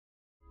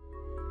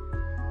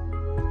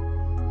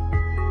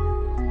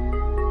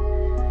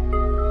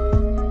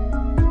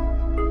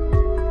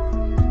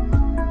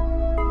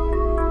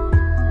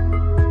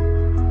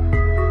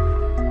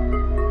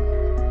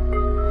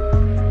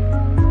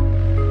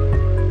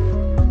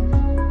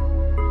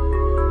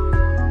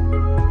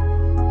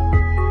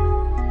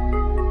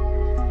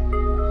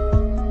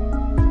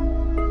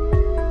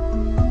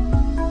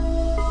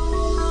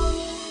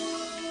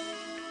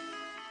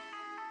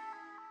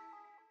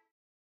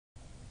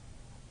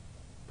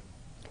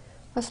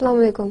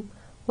Assalamu alaikum.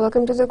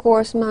 Welcome to the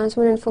course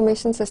Management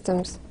Information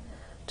Systems.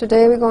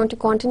 Today we're going to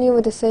continue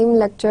with the same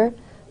lecture,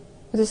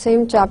 with the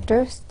same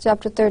chapter,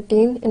 chapter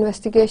 13,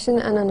 Investigation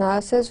and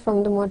Analysis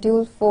from the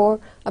module 4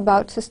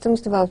 about Systems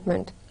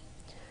Development.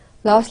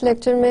 Last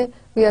lecture mein,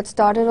 we had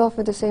started off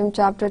with the same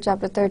chapter,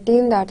 chapter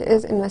 13, that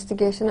is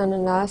Investigation and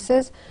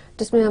Analysis,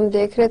 जिसमें हम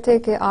देख रहे थे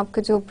कि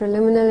आपके जो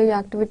preliminary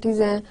activities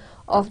हैं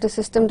of the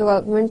system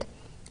development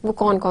वो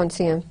कौन-कौन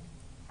सी हैं,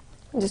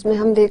 जिसमें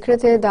हम देख रहे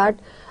थे that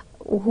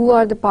who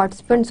are the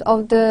participants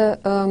of the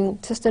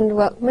system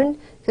development.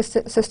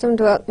 System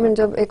development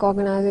जब एक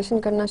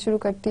organization करना शुरू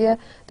करती है,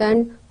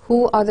 then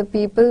who are the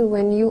people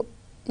when you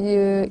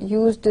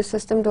use the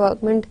system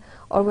development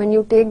or when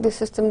you take the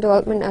system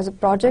development as a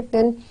project,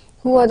 then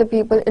who are the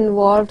people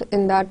involved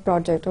in that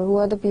project or who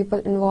are the people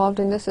involved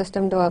in the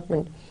system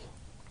development.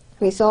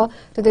 We saw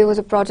that there was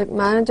a project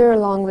manager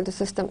along with the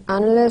system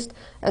analyst,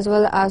 as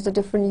well as the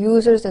different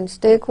users and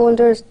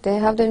stakeholders. They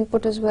have the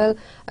input as well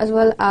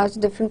as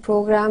different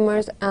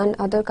programmers and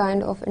other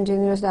kind of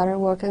engineers that are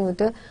working with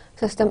the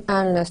system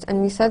analyst.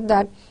 And we said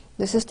that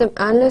the system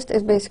analyst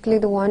is basically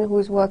the one who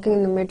is working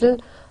in the middle,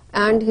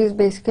 and he's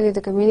basically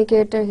the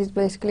communicator, he's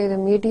basically the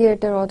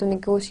mediator or the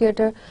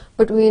negotiator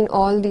between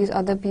all these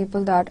other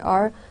people that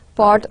are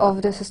part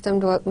of the system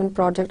development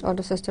project or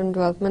the system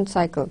development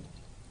cycle.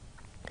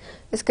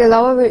 इसके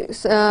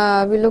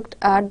अलावा we looked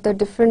at the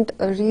different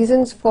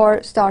reasons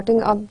for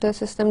starting up the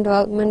system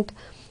development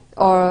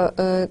or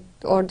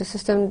the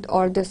system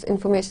or this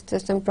information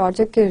system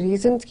project के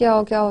reasons क्या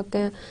होते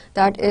हैं.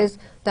 That is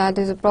that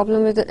there's a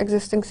problem with the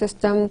existing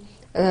system,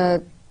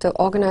 the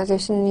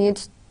organization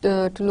needs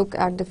to look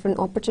at different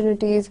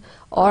opportunities,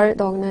 or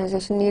the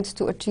organization needs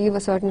to achieve a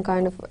certain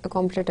kind of a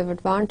competitive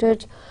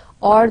advantage,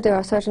 or there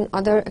are certain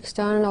other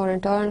external or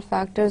internal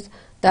factors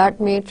that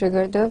may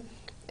trigger the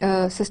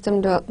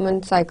system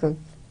development cycle.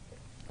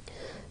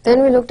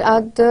 Then we looked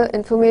at the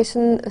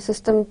information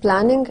system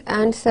planning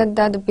and said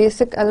that the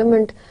basic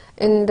element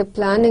in the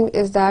planning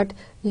is that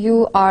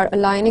you are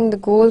aligning the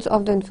goals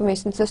of the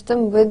information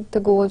system with the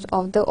goals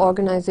of the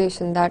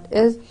organization. That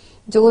is,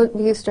 जो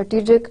भी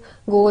strategic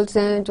goals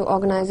हैं, जो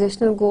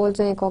organizational goals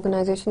हैं, एक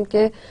organization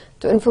के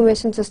जो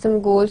information system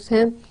goals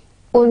हैं,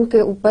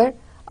 उनके ऊपर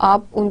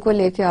आप उनको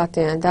लेके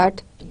आते हैं.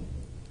 That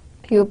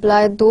you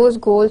apply those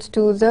goals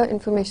to the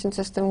information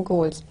system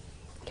goals.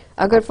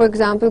 Agar, for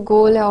example,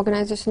 goal है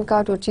organization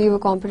का to achieve a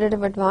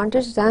competitive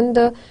advantage, then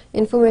the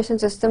information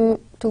system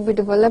to be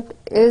developed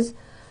is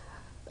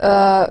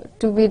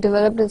to be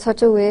developed in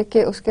such a way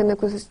कि उसके अंदर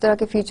कुछ इस तरह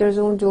के features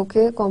हों जो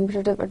कि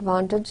competitive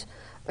advantage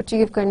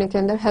achieve करने के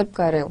अंदर help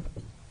कर रहे हों.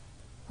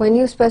 When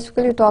you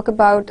specifically talk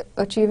about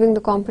achieving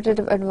the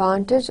competitive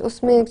advantage,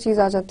 उसमें एक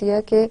चीज़ आ जाती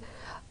है कि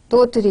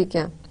दो तरीके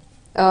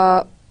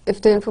हैं. If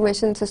the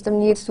information system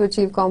needs to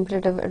achieve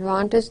competitive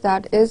advantage,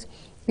 that is,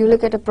 you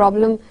look at a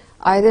problem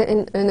either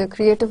in a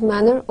creative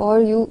manner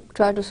or you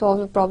try to solve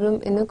the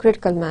problem in a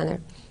critical manner.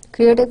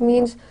 Creative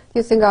means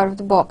you think out of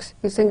the box,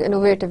 you think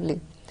innovatively.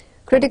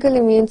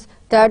 Critically means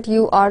that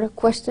you are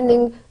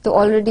questioning the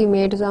already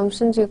made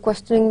assumptions, you're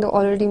questioning the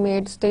already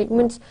made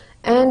statements,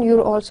 and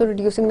you're also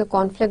reducing the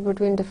conflict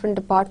between different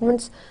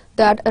departments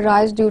that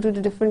arise due to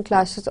the different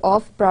classes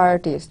of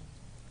priorities.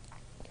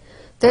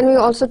 Then we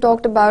also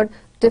talked about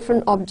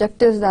different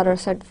objectives that are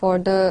set for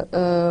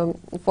the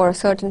for a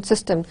certain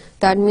system.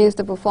 That means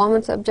the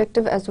performance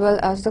objective as well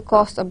as the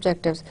cost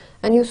objectives,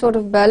 and you sort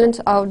of balance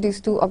out these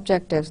two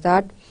objectives.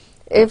 That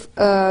if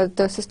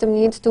the system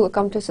needs to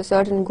accomplish a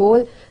certain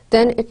goal,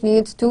 then it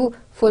needs to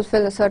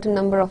fulfill a certain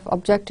number of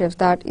objectives.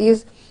 That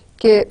is,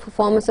 के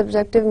performance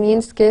objective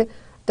means के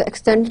the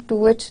extent to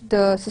which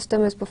the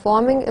system is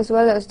performing as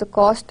well as the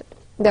cost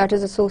that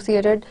is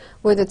associated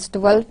with its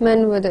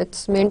development, with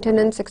its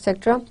maintenance,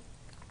 etc.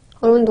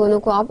 और उन दोनों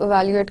को आप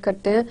evaluate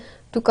करते हैं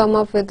to come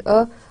up with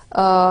a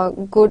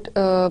good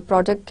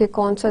project के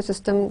कौन सा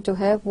system जो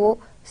है वो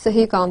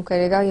सही काम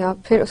करेगा या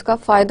फिर उसका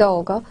फ़ायदा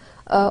होगा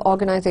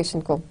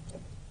organization को.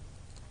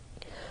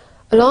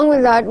 Along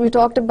with that,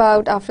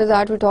 after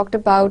that we talked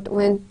about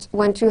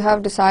once you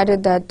have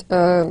decided that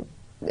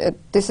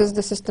this is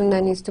the system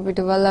that needs to be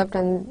developed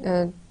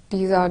and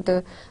these are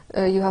the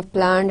you have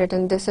planned it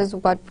and this is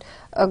what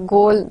a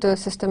goal the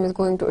system is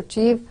going to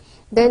achieve,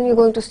 then you're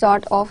going to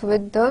start off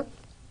with the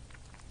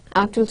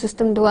actual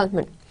system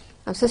development.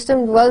 Now,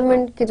 system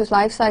development के जो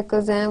life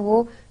cycles हैं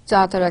वो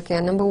चार तरह के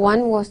हैं. Number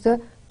one was the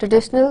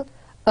traditional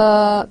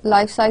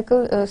life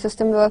cycle,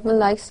 system development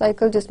life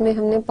cycle, जिसमें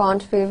हमने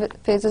 5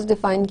 phases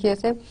define किए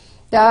थे.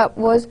 That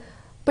was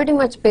pretty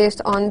much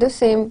based on the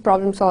same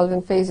problem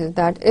solving phases.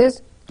 That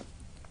is,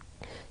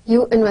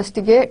 you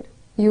investigate,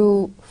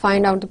 you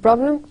find out the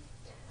problem,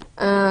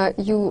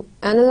 you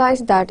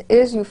analyze, that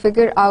is, you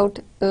figure out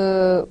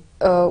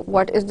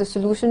what is the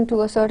solution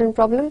to a certain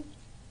problem.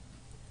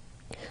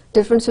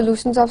 Different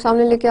solutions आप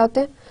सामने लेके आते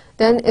हैं.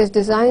 Then is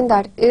design,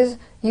 that is,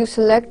 you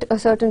select a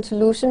certain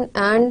solution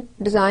and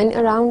design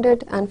around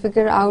it and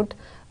figure out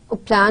a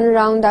plan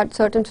around that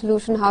certain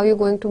solution, how you're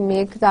going to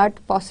make that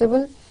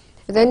possible.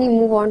 Then you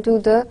move on to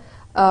the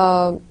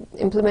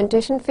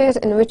implementation phase,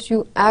 in which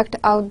you act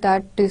out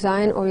that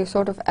design, or you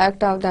sort of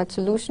act out that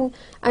solution,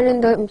 and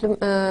in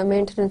the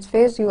maintenance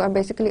phase you are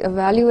basically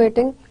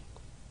evaluating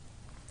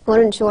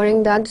or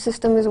ensuring that the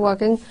system is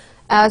working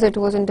as it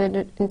was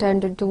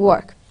intended to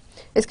work.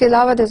 इसके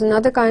अलावा there's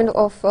another kind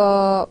of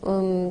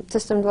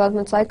system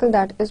development cycle,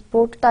 that is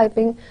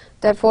prototyping,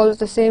 that follows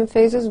the same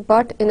phases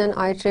but in an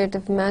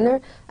iterative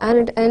manner, and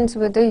it ends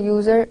with the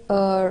user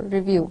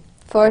review.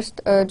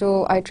 First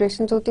जो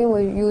iterations होती हैं वो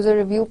user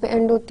review पे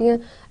end होती हैं,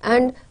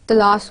 and the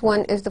last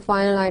one is the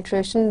final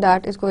iteration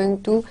that is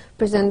going to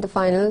present the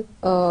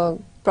final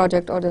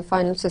project or the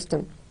final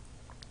system.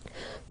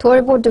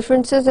 थोड़े बहुत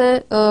differences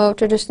हैं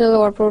traditional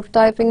और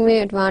prototyping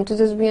में,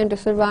 advantages भी हैं,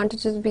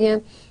 disadvantages भी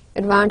हैं.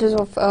 Advantage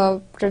of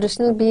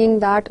traditional being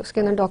that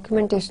उसके अंदर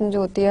documentation जो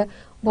होती है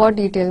बहुत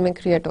detail में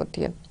create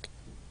होती है,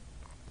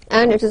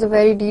 and it is a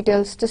very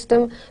detailed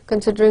system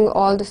considering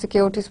all the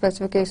security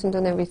specifications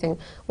and everything.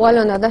 While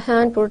on the other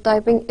hand,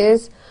 prototyping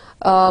is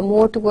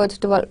more towards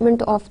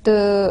development of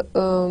the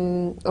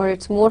or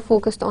it's more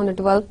focused on the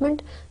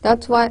development.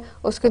 That's why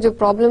उसके जो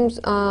problems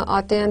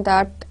आते हैं,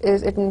 that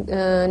is it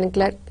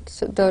neglects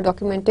the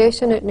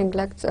documentation, it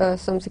neglects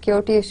some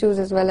security issues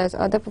as well as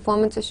other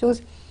performance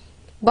issues.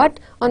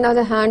 But on the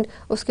other hand,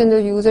 उसके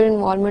अंदर user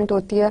involvement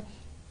होती है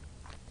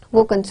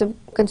वो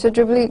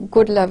considerably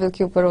good level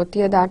के ऊपर होती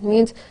है. That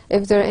means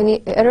if there are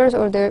any errors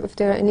or if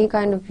there are any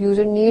kind of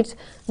user needs,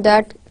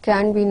 that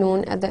can be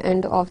known at the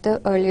end of the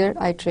earlier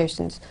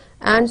iterations,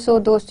 and so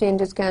those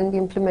changes can be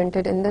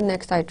implemented in the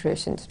next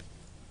iterations.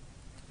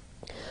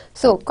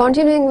 So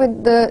continuing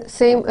with the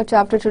same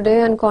chapter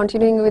today and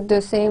continuing with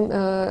the same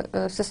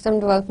system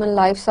development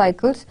life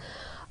cycles,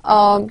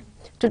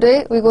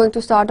 today we're going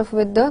to start off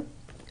with the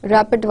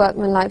rapid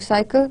development life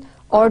cycle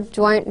or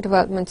joint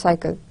development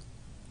cycle.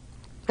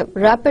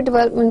 Rapid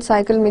development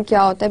cycle में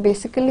क्या होता है?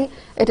 Basically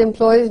it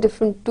employs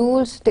different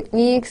tools,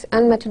 techniques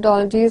and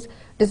methodologies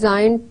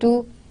designed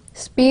to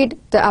speed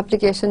the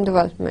application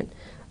development.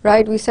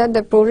 Right, we said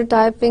that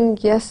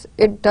prototyping, yes,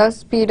 it does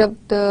speed up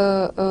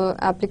the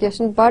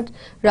application, but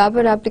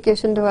rapid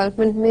application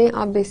development में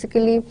आप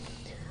basically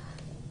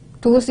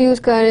tools use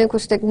कर रहे हैं,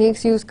 कुछ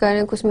techniques use कर रहे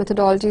हैं, कुछ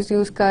methodologies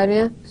use कर रहे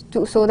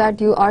हैं, so that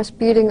you are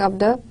speeding up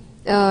the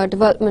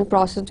development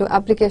process. जो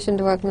application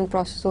development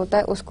process होता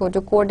है उसको,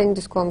 जो coding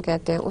जिसको हम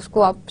कहते हैं,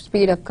 उसको आप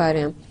speed up कर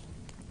रहे हैं.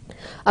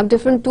 अब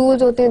different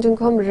tools होते हैं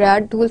जिनको हम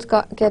RAD tools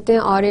कहते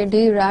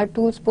हैं, RAD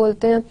tools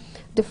बोलते हैं.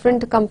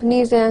 Different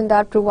companies हैं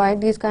that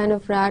provide these kind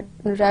of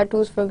RAD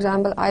tools. For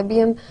example,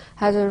 IBM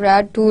has a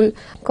RAD tool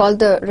called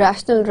the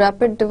Rational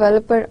Rapid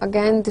Developer.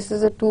 Again, this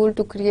is a tool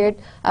to create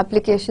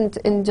applications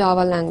in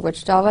Java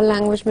language. Java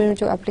language में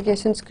जो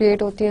applications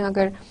create होती हैं,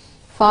 अगर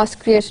fast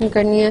creation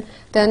करनी है,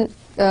 then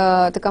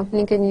the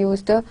company can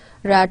use the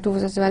RAD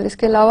tools as well.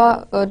 इसके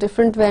अलावा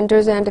different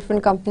vendors and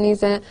different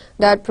companies हैं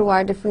that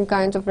provide different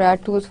kinds of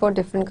RAD tools for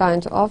different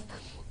kinds of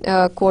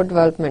code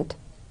development.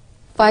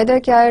 फ़ायदा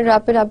क्या है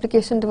rapid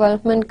application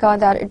development का?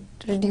 That it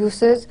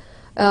reduces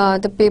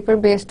the paper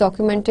based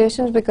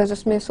documentations, because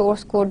उसमें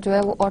source code जो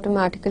है वो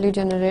automatically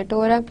generate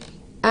हो रहा है,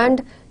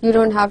 and you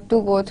don't have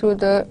to go through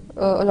the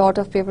a lot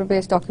of paper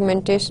based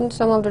documentation.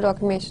 Some of the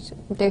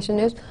documentation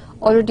is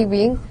already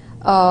being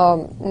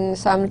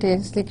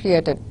simultaneously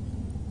created.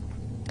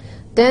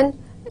 Then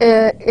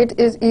it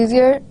is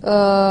easier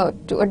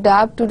to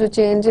adapt to the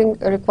changing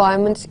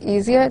requirements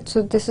easier.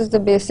 So this is the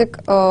basic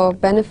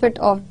benefit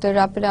of the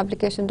rapid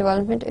application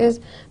development, is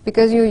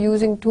because you're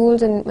using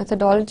tools and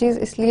methodologies,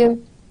 इसलिए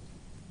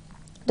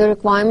the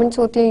requirements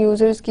होती हैं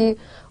users की,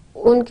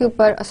 उनके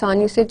ऊपर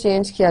आसानी से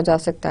change किया जा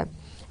सकता है.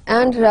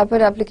 And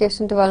rapid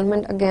application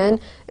development again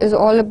is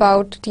all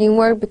about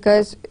teamwork,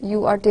 because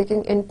you are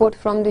taking input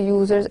from the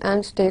users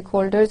and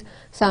stakeholders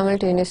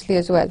simultaneously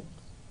as well.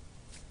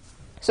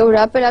 So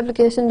rapid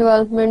application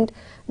development,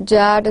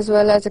 JAD as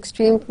well as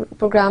extreme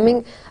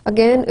programming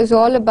again is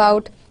all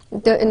about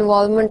the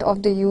involvement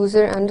of the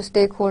user and the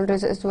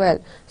stakeholders as well.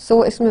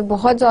 So इसमें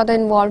बहुत ज़्यादा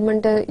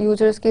involvement है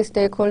users की,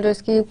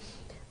 stakeholders की,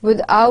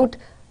 without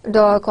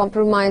the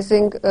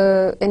compromising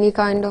any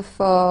kind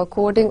of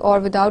coding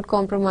or without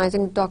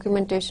compromising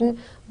documentation,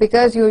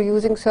 because you're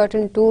using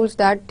certain tools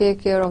that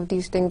take care of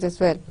these things as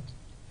well.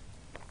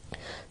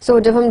 So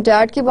जब हम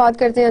JAD की बात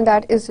करते हैं,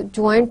 that is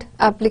joint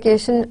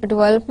application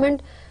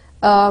development.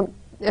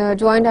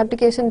 Joint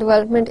application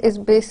development is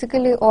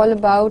basically all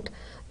about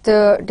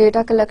the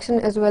data collection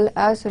as well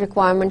as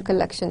requirement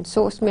collection.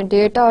 So उसमें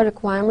data और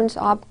requirements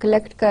आप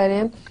collect कर रहे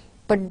हैं,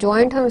 but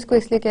joint हम इसको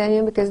इसलिए कह रहे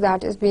हैं because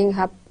that is being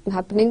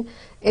happening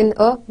in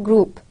a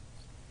group.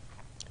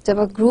 जब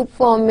आप ग्रुप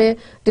फॉर्म में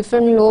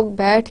डिफरेंट लोग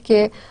बैठ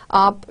के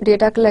आप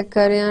डेटा कलेक्ट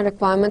कर रहे हैं,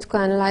 रिक्वायरमेंट्स को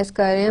एनालाइज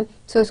कर रहे हैं,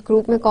 सो इस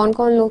ग्रुप में कौन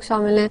कौन लोग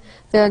शामिल हैं?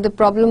 There are the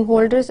problem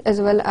holders as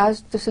well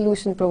as the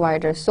solution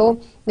providers. So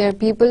there are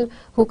people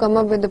who come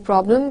up with the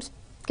problems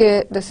के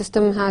the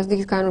system has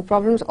these kind of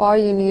problems और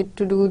you need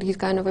to do these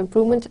kind of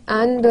improvements,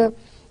 and the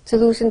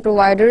solution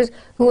providers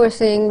who are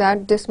saying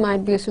that this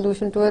might be a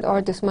solution to it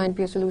or this might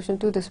be a solution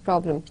to this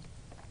problem.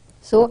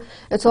 So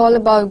it's all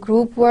about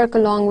group work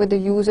along with the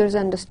users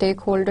and the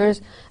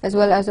stakeholders, as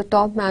well as the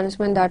top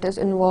management that is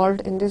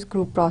involved in this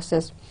group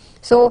process.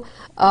 So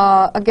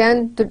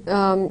again,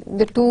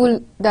 the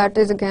tool that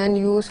is again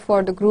used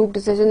for the group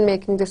decision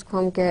making, जिसको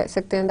हम कह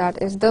सकते हैं,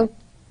 that is the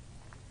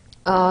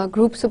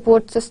group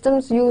support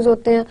systems use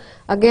होते हैं.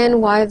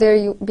 Again, why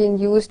they're being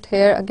used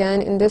here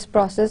again in this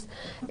process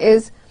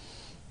is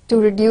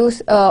to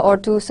reduce or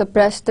to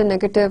suppress the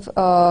negative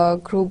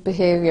group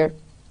behavior.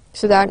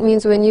 So that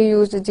means when you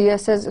use the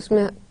GSS,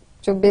 उसमें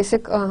जो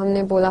basic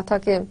हमने बोला था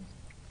कि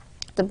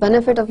the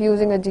benefit of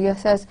using a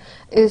GSS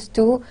is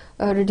to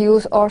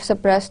reduce or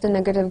suppress the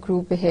negative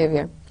group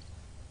behavior.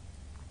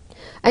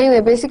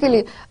 Anyway,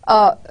 basically,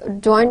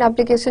 joint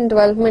application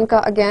development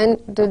ka, again,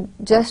 the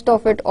gist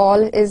of it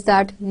all is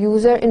that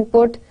user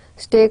input,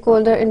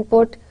 stakeholder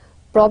input,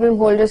 problem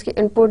holders ki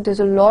input, there's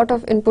a lot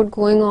of input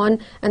going on,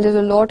 and there's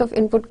a lot of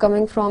input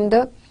coming from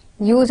the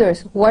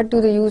users. What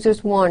do the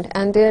users want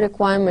and their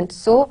requirements?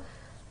 So,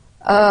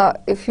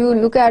 if you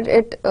look at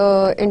it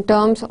in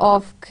terms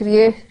of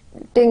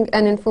creating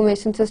an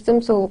information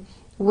system, so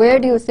where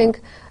do you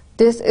think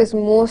this is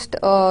most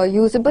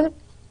usable?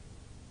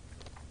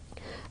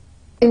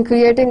 In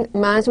creating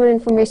management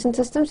information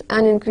systems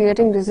and in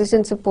creating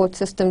decision support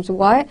systems.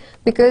 Why?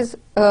 Because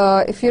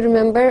if you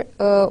remember,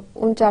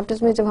 उन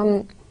chapters में जब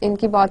हम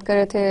इनकी बात कर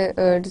रहे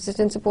थे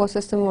decision support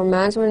system or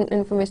management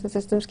information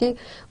systems की,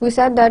 we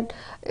said that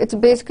it's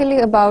basically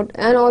about,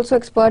 and also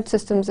expert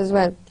systems as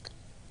well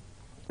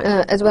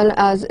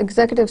as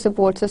executive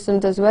support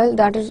systems as well,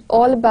 that is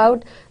all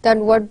about that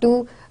what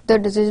do the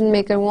decision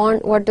maker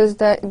want, what does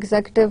the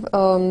executive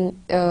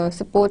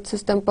support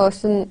system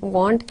person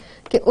want,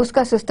 कि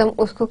उसका system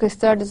उसको किस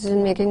तरह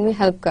decision making में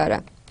help कर रहा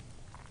है.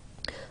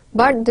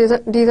 But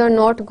these are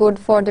not good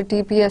for the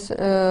TPS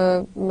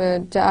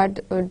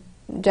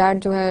JAD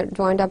जो है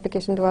joint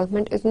application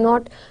development is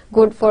not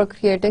good for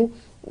creating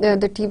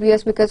the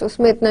TPS because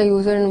उसमें इतना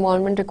user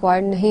involvement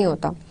required नहीं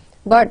होता.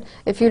 But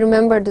if you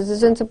remember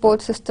decision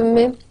support system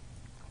में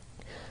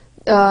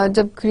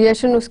जब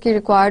creation उसकी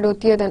required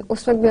होती है, then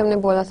उस वक्त भी हमने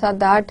बोला था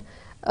that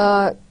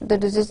the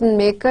decision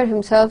maker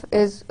himself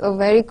is a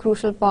very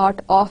crucial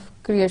part of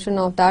creation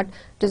of that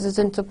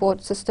decision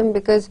support system,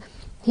 because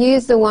he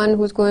is the one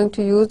who's going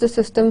to use the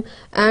system,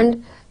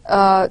 and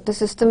the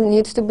system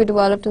needs to be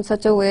developed in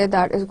such a way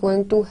that is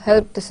going to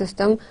help the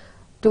system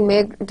to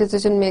make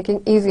decision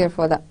making easier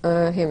for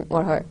him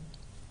or her.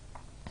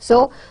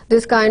 So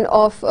this kind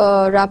of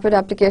rapid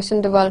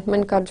application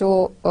development का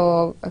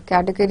जो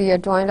category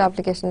है joint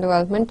application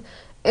development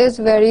is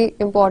very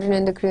important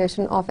in the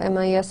creation of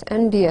MIS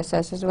and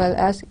DSS as well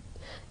as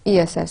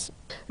ESS.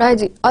 Right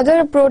ji. Other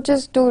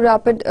approaches to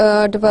rapid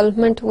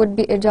development would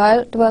be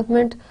agile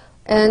development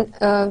and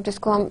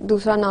जिसको हम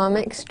दूसरा नाम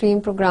है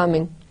extreme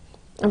programming.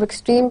 अब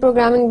extreme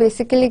programming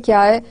basically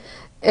क्या है?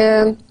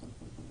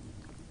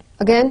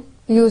 Again,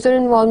 user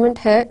involvement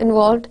है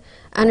involved,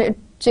 and it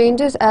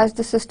changes as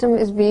the system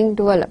is being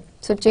developed.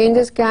 So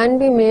changes can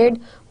be made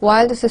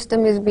while the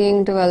system is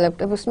being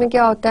developed. अब उसमें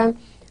क्या होता है?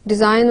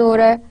 Design हो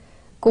रहा है,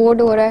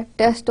 code हो रहा है,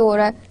 test हो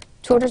रहा है,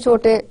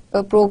 छोटे-छोटे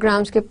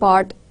programs के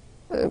part,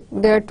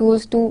 there are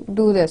tools to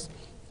do this.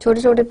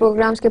 छोटे-छोटे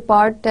programs के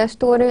part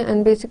test हो रहे हैं,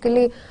 and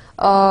basically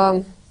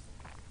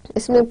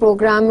इसमें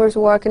programmers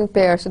work in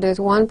pairs. So there's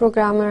one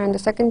programmer and the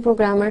second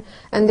programmer,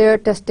 and they are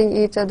testing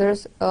each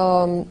other's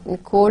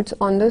codes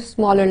on the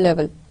smaller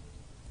level.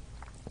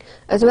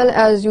 As well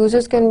as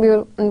users can be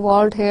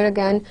involved here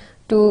again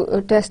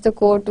to test the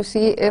code to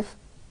see if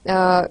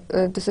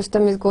the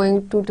system is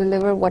going to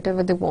deliver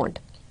whatever they want.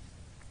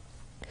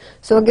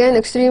 So again,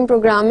 extreme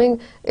programming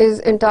is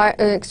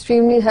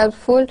extremely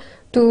helpful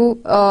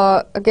to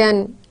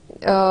again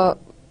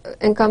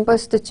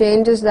encompass the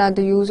changes that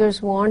the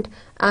users want,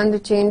 and the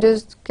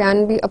changes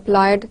can be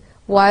applied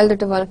while the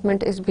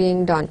development is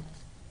being done.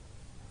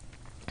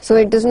 So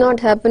it does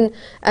not happen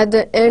at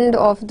the end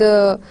of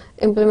the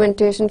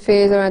implementation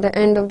phase or at the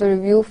end of the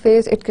review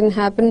phase. It can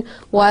happen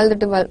while the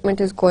development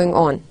is going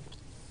on.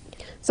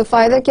 So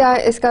फायदा क्या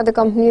है इसका? The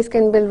companies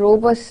can build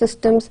robust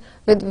systems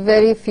with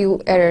very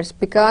few errors,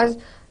 because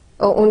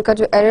उनका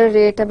जो error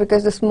rate है,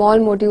 because the small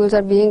modules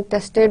are being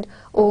tested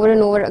over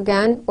and over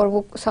again, और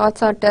वो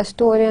साथ-साथ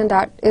test हो रहे हैं,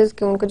 that is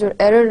कि उनका जो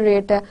error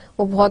rate है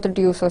वो बहुत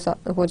reduce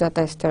हो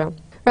जाता है इस तरह.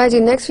 Right,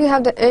 next we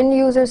have the end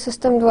user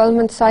system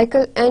development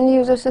cycle. End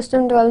user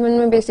system development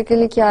में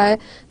basically क्या है?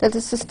 That's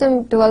a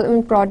system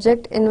development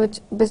project in which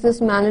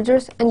business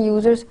managers and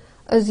users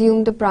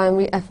assume the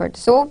primary effort.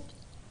 So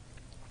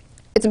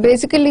it's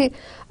basically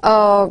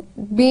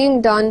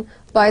being done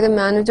by the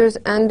managers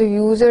and the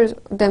users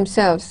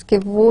themselves, कि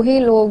वो ही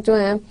लोग जो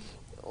हैं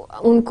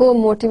उनको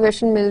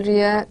motivation मिल रही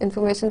है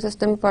information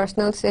system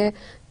personnel से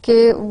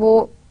कि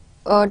वो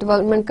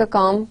development का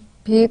काम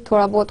भी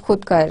थोड़ा बहुत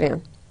खुद कर रहे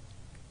हैं.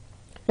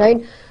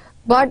 Right?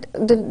 But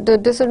the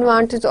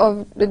disadvantage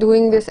of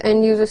doing this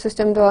end user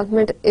system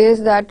development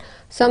is that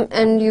some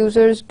end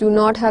users do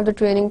not have the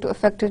training to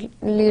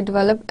effectively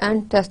develop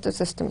and test the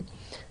system.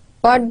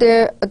 but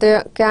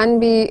there can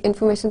be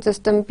information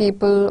system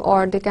people,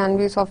 or there can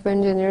be software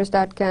engineers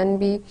that can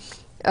be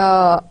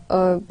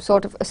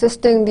sort of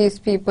assisting these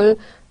people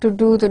to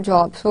do the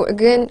job. So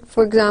again,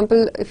 for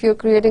example, if you're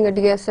creating a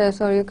DSS,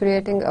 or you're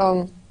creating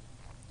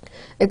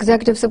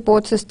executive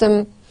support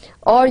system,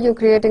 or you're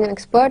creating an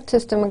expert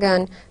system,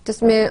 again,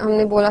 जिसमें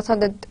हमने बोला था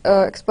that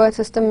expert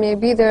system,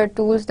 maybe there are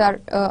tools that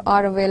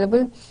are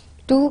available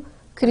to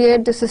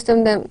create the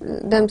system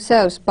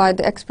themselves by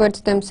the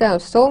experts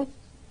themselves. So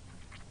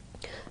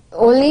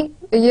only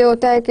ये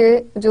होता है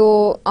कि जो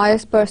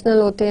IS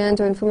personnel होते हैं,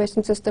 जो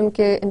information system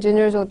के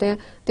engineers होते हैं,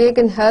 they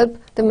can help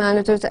the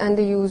managers and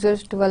the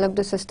users develop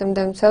the system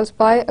themselves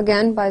by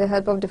the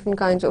help of different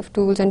kinds of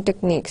tools and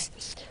techniques.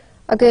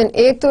 Again,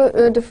 एक तो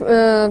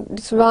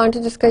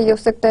disadvantage इसका ये हो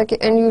सकता है कि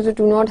end user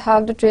do not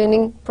have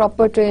the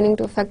proper training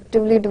to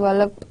effectively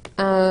develop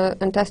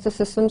and test the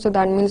system, so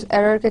that means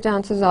error के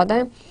chances ज़्यादा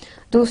हैं.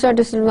 दूसरा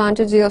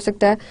disadvantage ये हो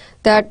सकता है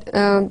that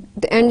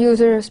the end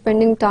user is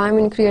spending time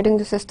in creating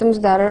the systems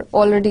that are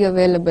already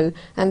available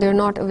and they're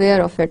not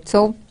aware of it.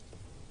 So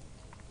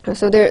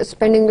they're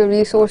spending the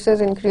resources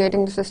in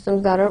creating the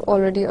systems that are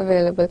already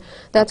available.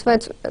 That's why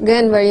it's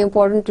again very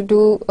important to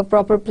do a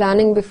proper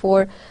planning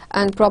before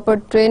and proper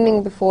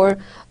training before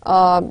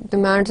the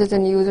managers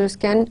and users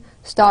can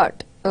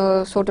start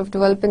sort of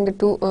developing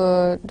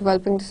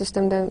the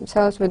system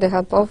themselves with the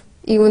help of,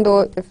 even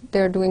though if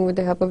they're doing with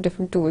the help of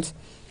different tools.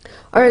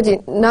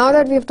 Alright, now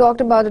that we've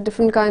talked about the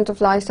different kinds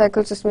of life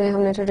cycles, जिसमें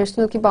हमने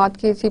traditional की बात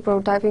की थी,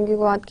 prototyping की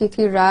बात की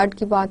थी, RAD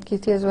की बात की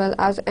थी, as well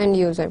as end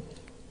user.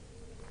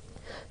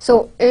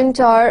 So in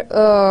चार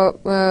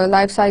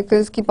life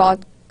cycles की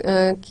बात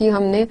की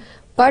हमने,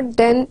 but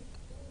then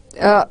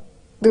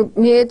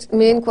the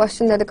main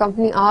question that the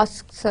company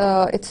asks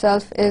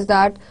itself is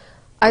that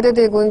either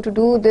they're going to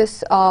do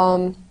this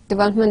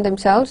development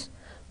themselves,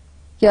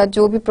 या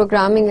जो भी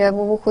programming है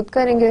वो खुद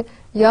करेंगे,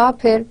 या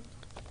फिर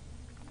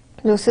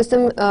जो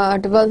system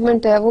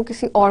development है वो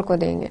किसी और को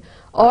देंगे,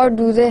 or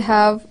do they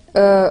have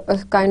a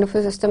kind of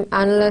a system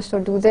analyst, or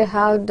do they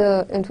have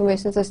the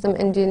information system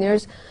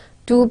engineers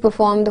to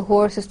perform the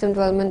whole system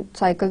development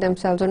cycle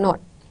themselves or not,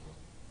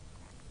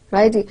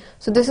 right?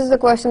 So this is the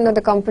question that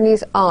the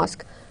companies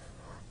ask.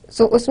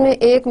 So उसमें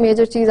एक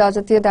major चीज़ आ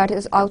जाती है, that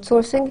is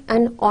outsourcing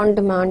and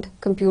on-demand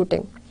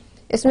computing.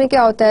 इसमें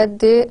क्या होता है,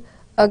 they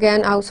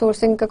again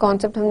outsourcing का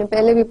concept हमने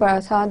पहले भी पढ़ा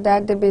था,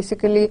 that they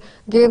basically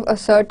give a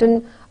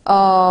certain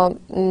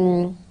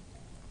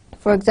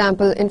for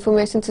example,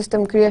 information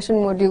system creation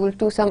module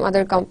to some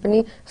other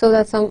company, so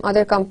that some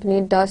other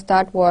company does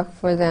that work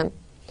for them,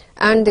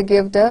 and they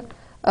give the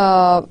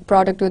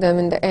product to them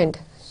in the end.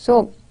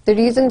 So the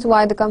reasons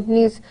why the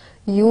companies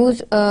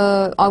use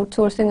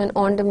outsourcing and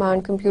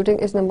on-demand computing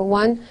is, number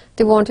one,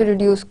 they want to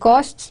reduce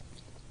costs.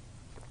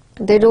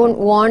 They don't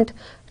want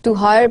to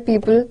hire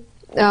people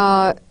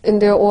in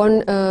their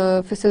own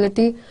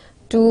facility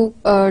to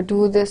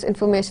do this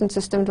information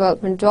system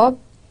development job,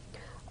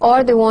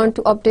 or they want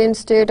to obtain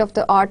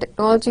state-of-the-art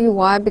technology.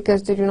 Why?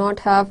 Because they do not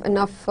have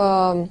enough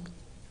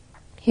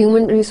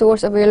human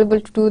resource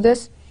available to do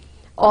this,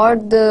 or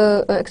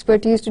the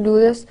expertise to do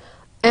this,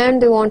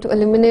 and they want to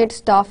eliminate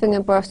staffing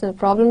and personal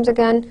problems.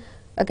 Again,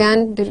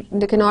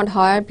 they cannot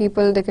hire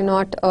people, they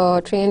cannot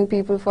train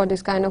people for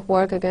this kind of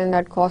work. Again,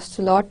 that costs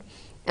a lot.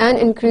 And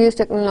increase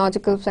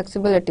technological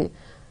flexibility.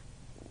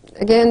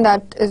 Again,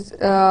 that is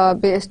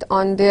based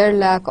on their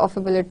lack of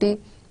ability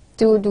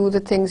to do the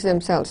things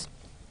themselves.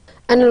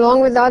 And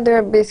along with that, there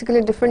are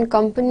basically different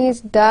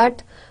companies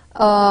that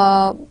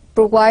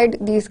provide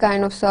these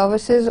kind of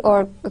services,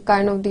 or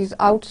kind of these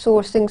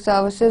outsourcing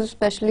services,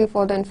 especially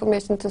for the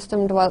information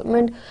system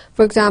development.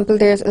 For example,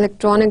 there's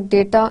Electronic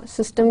Data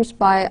Systems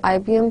by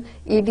IBM,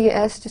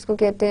 EDS जिसको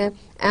कहते हैं,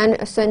 and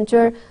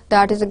Accenture,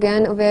 that is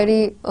again a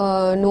very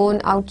known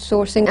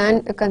outsourcing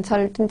and a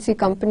consultancy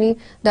company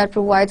that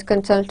provides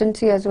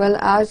consultancy as well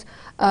as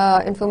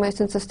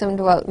information system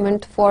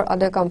development for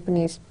other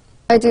companies.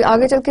 जी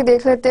आगे चल के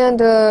देख लेते हैं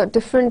the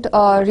different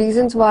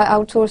reasons why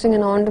outsourcing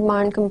and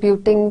on-demand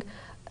computing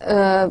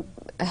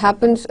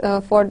happens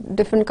for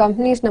different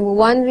companies. Number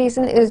one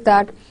reason is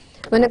that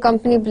when a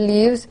company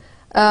believes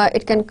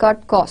it can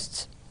cut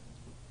costs.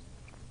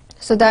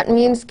 So that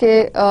means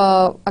कि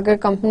अगर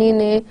company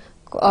ने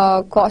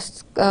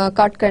costs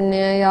cut करने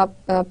हैं या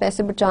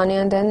पैसे बचाने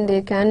हैं, then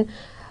they can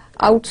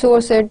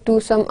outsource it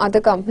to some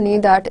other company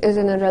that is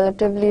in a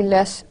relatively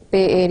less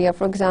pay area.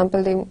 For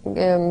example,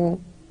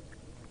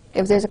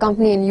 if there's a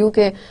company in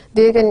UK,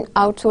 they can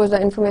outsource the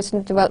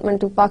information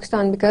development to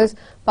Pakistan, because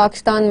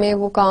Pakistan में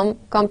वो काम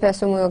कम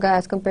पैसों में होगा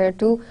as compared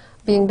to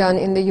being done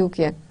in the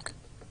UK.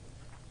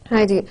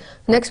 Right.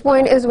 Next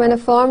point is when a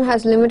firm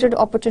has limited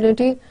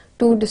opportunity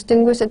to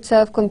distinguish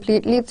itself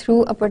completely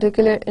through a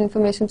particular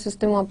information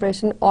system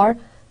operation or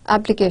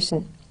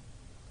application.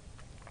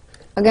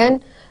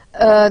 Again,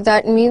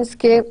 that means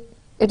that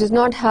it does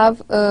not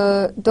have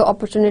the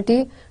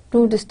opportunity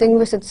to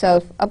distinguish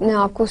itself. अपने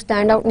आप को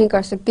stand out नहीं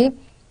कर सकती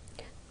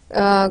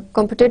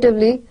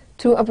competitively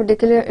through a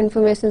particular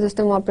information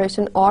system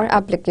operation or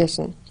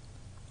application.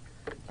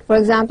 For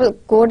example,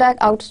 Kodak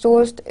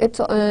outsourced its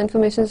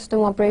information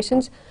system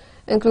operations,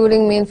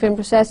 including mainframe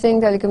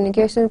processing,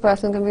 telecommunication,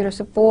 personal computer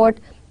support,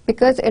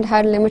 because it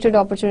had limited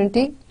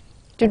opportunity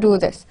to do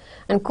this.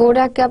 And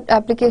Kodak kept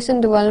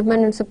application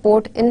development and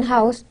support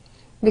in-house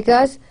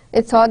because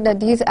it thought that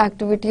these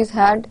activities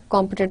had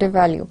competitive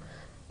value.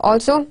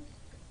 Also,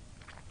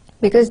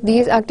 because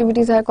these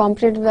activities had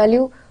competitive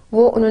value,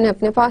 वो उन्होंने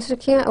अपने पास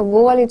रखी हैं.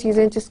 वो वाली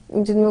चीज़ें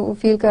जिनमें वो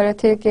फील कर रहे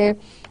थे कि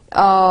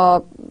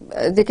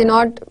they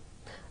cannot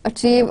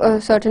achieve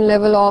a certain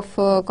level of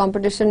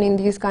competition in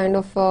these kind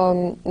of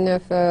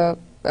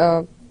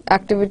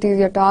activities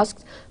या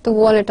tasks, तो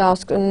वो वाले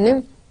tasks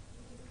उन्होंने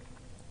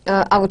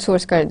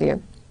outsource कर दिए.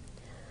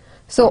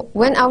 So,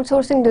 when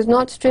outsourcing does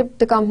not strip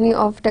the company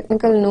of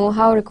technical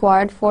know-how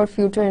required for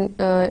future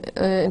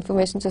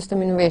information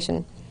system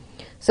innovation.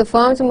 So,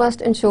 firms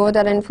must ensure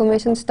that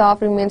information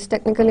staff remains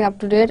technically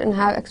up-to-date and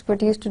have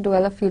expertise to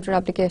develop future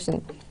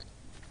application.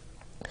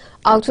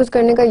 Outsource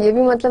करने का ये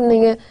भी मतलब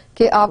नहीं है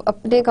कि आप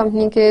अपने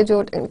कंपनी के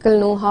जो technical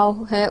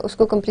know-how है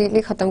उसको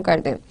completely ख़त्म कर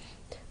दें.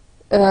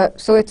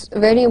 So, it's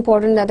very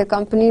important that the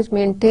companies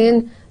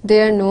maintain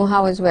their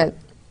know-how as well.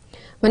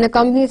 When a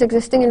company's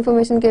existing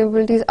information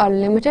capabilities are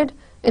limited,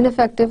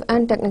 ineffective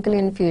and technically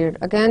inferior.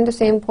 Again, the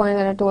same point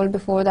that I told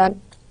before, that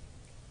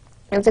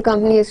if the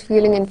company is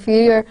feeling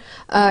inferior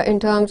in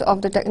terms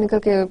of the technical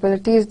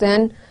capabilities,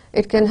 then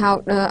it can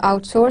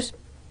outsource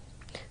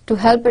to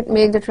help it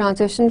make the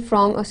transition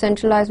from a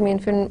centralized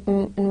mainframe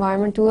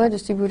environment to a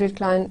distributed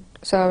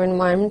client-server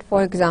environment,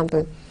 for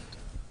example.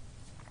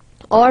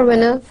 Or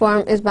when a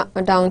firm is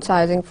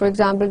downsizing. For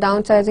example,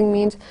 downsizing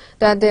means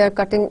that they are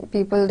cutting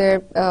people,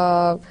 they're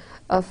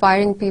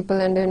firing people,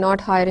 and they're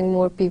not hiring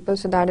more people,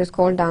 so that is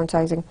called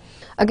downsizing.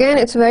 Again,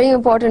 it's very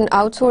important.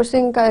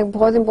 Outsourcing का एक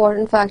बहुत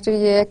important factor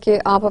ये है कि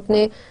आप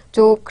अपने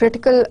जो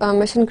critical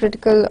mission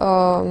critical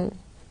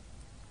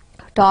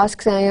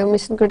tasks हैं या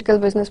mission critical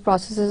business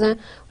processes हैं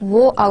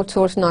वो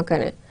outsource ना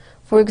करें.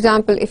 For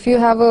example, if you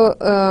have a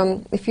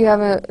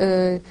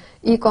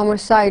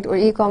e-commerce site, or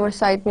e-commerce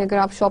site में अगर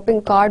आप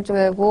shopping cart जो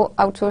है वो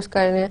outsource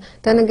कर रहे हैं,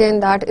 then again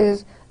that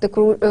is the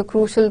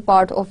crucial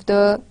part of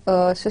the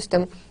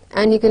system,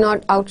 and you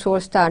cannot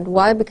outsource that.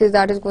 Why? Because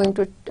that is going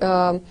to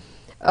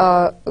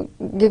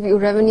give you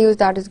revenues,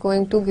 that is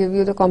going to give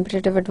you the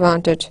competitive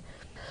advantage.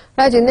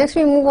 Right, next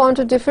we move on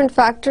to different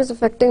factors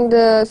affecting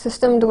the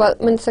system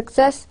development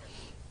success.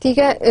 ठीक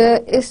है,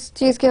 इस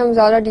चीज़ के हम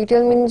ज़्यादा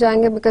detail में नहीं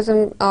जाएंगे, because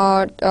हम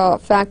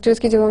फैक्टर्स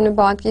की जब हमने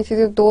बात की थी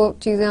तो दो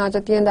चीज़ें आ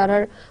जाती हैं, that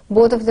are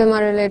both of them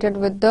are related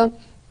with the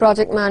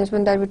project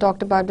management that we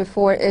talked about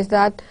before. Is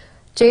that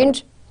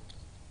change,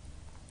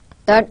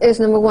 that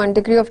is number one.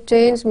 Degree of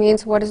change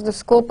means what is the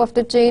scope of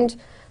the change.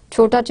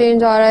 छोटा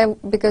change आ रहा है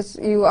because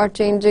you are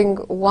changing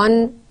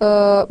one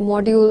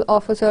module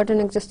of a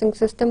certain existing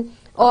system,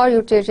 or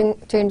you're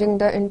changing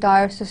the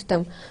entire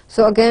system.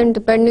 So again,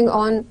 depending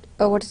on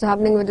what is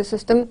happening with the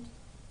system,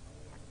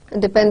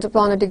 depends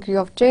upon the degree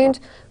of change.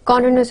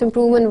 Continuous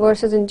improvement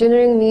versus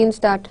engineering means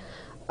that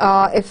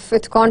if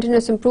it's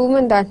continuous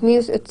improvement, that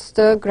means it's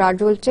the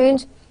gradual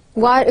change.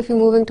 While if you're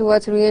moving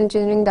towards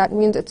re-engineering, that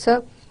means it's a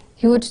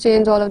huge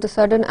change all of a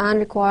sudden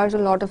and requires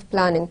a lot of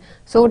planning.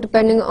 So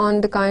depending on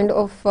the kind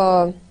of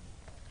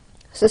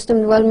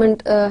system development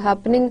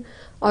happening,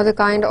 or the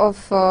kind of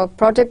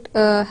project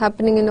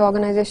happening in the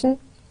organization,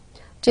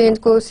 change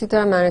को उसी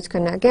तरह manage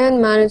करना. Again,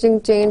 managing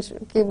change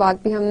की बात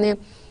भी हमने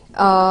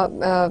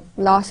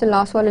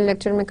last वाले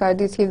lecture में कर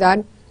दी थी, that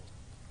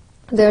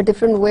there are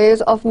different ways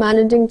of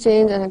managing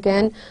change, and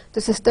again,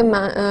 the system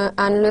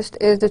analyst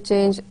is the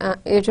change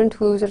agent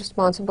who is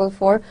responsible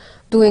for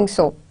doing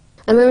so.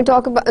 And when we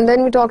talk about, and then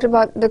we talked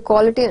about the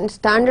quality and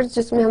standards,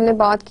 जिसमें हमने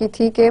बात की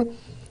थी कि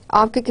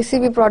आपके किसी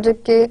भी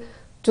project के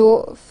जो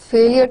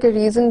failure के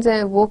reasons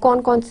हैं वो कौन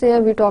कौन से हैं.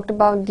 We talked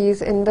about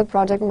these in the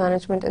project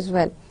management as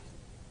well.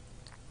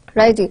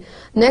 Right ji.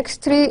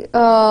 Next three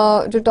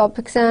जो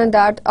topics हैं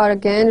that are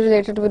again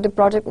related with the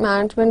project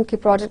management,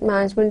 की project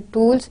management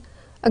tools.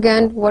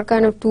 Again, what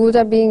kind of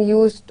tools are being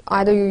used?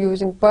 Either you're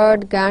using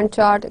PERT, Gantt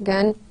chart.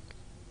 Again,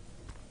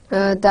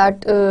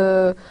 that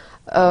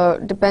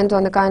depends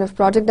on the kind of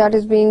project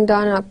that is being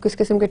done. आप किस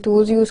किस्म के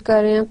tools use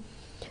कर रहे हैं.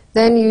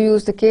 Then you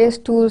use the case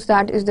tools,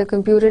 that is the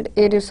computer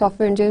aided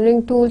software engineering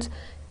tools,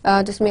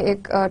 जिसमें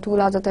एक tool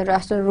आ जाता है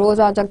rational rows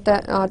आ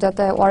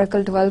जाता है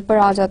Oracle developer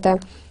आ जाता है.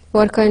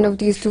 What kind of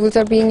these tools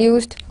are being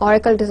used?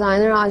 Oracle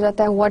designer आ जाता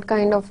है. What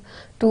kind of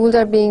tools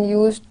are being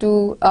used to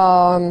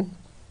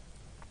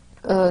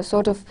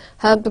sort of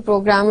help the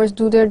programmers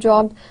do their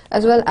job,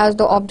 as well as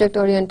the object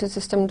oriented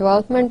system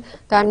development.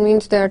 That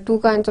means there are two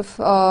kinds of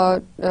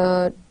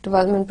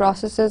development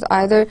processes.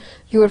 Either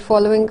you are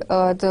following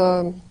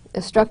the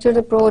structured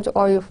approach,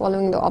 or you're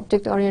following the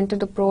object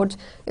oriented approach.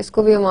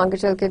 इसको भी हम आगे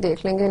चल के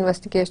देख लेंगे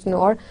investigation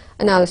और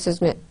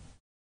analysis में.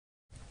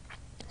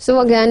 So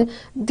again,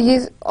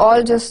 these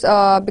all just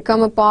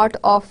become a part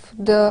of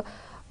the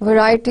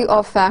variety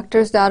of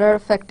factors that are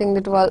affecting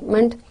the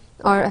development,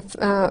 or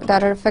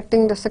that are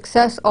affecting the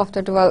success of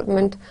the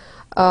development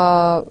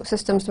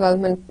systems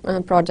development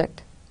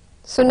project.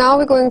 So now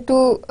we're going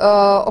to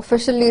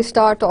officially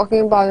start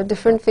talking about the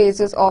different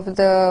phases of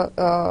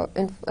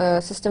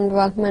the system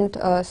development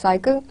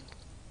cycle.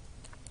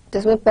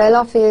 जिसमें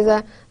पहला phase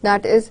है,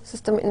 that is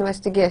system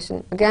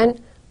investigation. Again,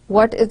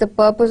 what is the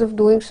purpose of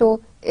doing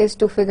so is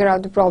to figure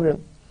out the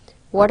problem.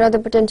 What are the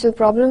potential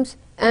problems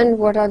and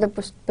what are the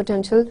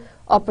potential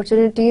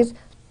opportunities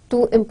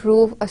to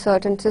improve a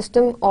certain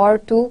system or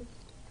to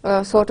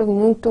sort of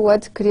move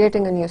towards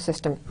creating a new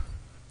system.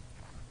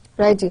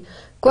 Right ji.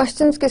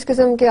 Questions किस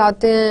किस्म के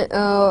आते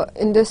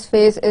हैं in this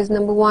phase is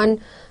number one,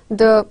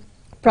 the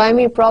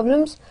primary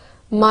problems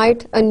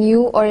might a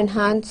new or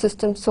enhanced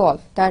system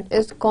solve. That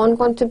is, कौन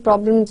से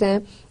problems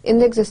हैं in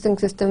the existing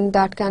system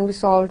that can be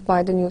solved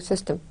by the new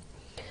system.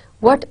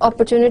 What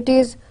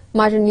opportunities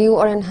might a new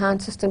or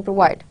enhanced system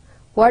provide?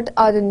 What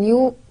are the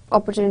new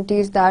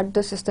opportunities that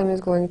the system is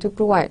going to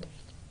provide?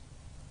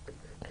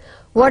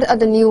 What are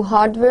the new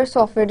hardware,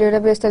 software,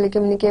 database,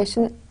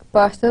 telecommunication,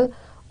 personal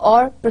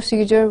or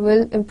procedure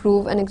will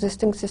improve an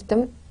existing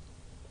system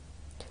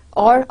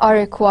or are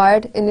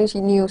required in a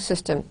new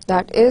system?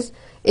 That is,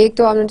 एक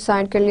तो आपने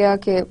decide कर लिया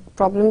कि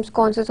problems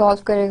कौन से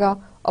solve करेगा,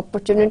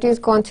 opportunities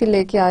कौन सी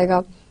लेके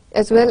आएगा,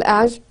 as well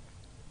as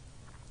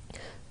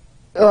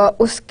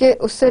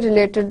उससे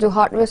related जो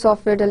hardware,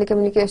 software,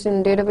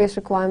 telecommunication, database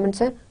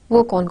requirements हैं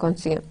वो कौन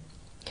सी हैं.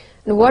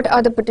 And what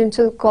are the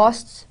potential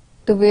costs,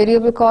 the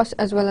variable costs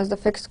as well as the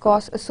fixed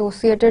costs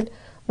associated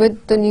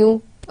with the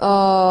new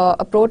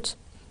approach,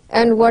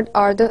 and what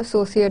are the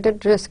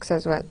associated risks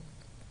as well.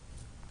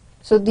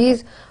 So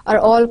these are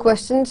all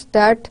questions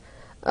that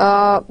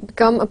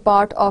become a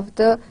part of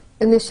the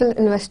initial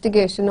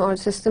investigation or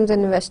systems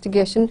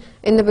investigation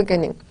in the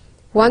beginning.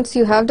 Once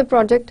you have the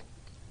project,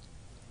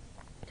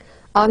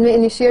 आपने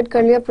initiate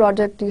कर लिया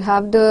project, you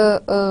have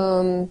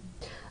the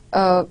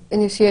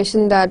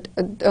initiation that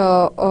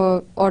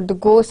or the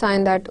go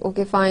sign that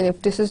okay fine,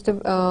 if this is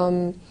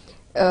the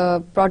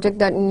project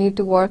that you need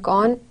to work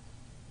on,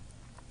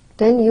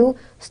 then you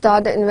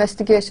start the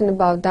investigation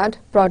about that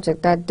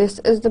project, that this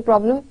is the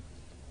problem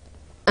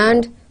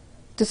and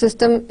the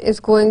system is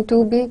going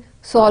to be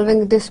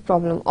solving this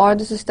problem, or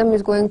the system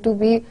is going to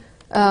be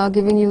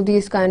giving you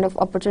these kind of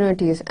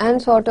opportunities,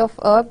 and sort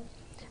of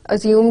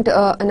assumed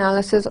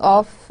analysis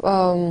of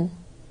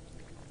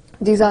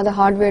these are the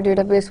hardware,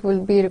 database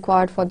will be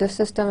required for this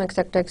system,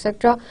 etc.,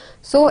 etc.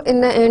 So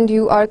in the end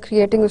you are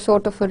creating a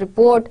sort of a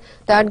report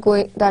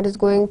that is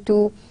going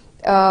to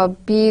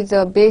be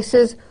the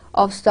basis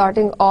of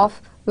starting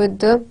off with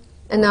the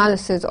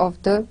analysis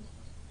of the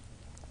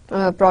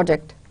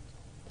project.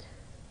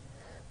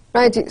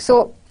 Right,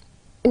 so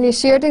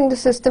initiating the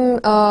system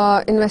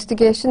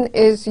investigation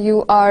is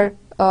you are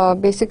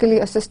basically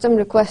a system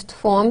request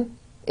form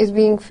is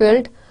being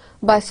filled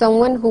by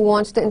someone who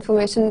wants the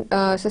information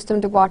system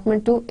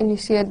department to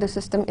initiate the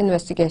system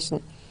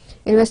investigation.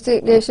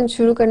 Investigation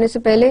शुरू करने से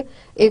पहले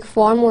एक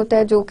form होता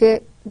है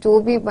जो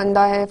भी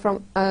बंदा है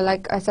from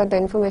like I said, the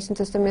information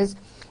system is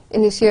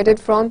initiated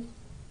from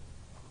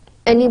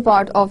any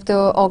part of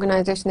the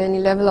organization, any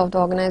level of the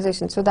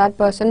organization. So that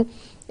person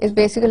is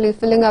basically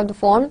filling out the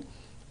form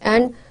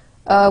and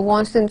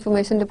wants the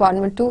information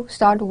department to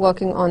start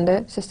working on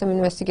the system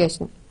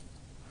investigation.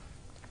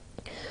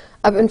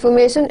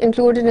 Information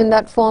included in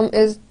that form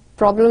is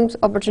problems,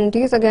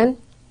 opportunities again,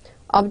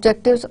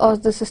 objectives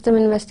of the system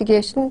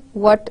investigation,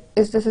 what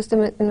is the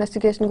system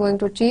investigation going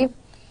to achieve,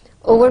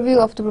 overview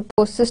of the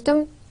proposed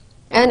system,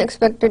 and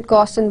expected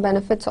costs and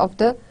benefits of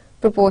the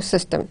proposed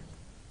system.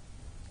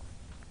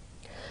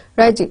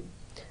 Right, ji.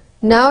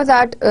 Now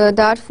that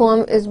that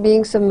form is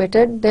being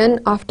submitted,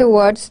 then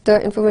afterwards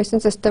the information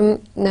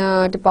system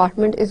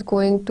department is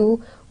going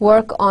to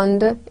work on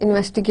the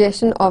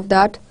investigation of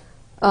that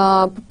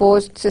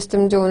proposed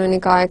system. जो उन्होंने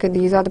कहा है कि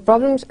these are the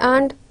problems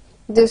and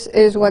this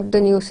is what the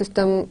new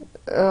system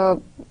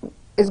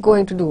is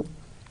going to do.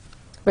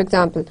 For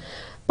example,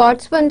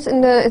 participants in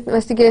the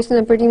investigation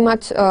are pretty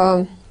much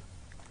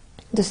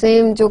the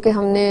same जो कि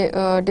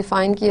हमने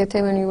define किए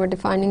थे when we were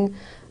defining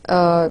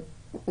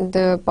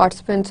the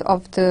participants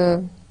of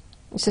the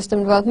system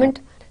development.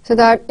 So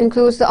that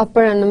includes the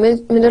upper and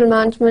the middle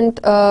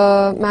management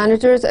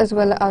managers, as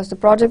well as the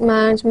project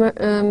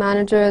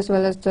manager, as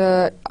well as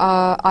the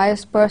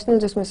IS personnel,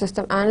 जिसमें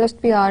system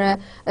analyst भी आ रहा है,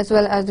 as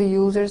well as the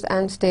users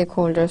and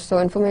stakeholders. So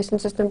information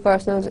system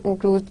personnel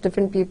includes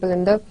different people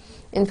in the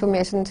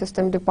information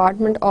system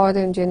department or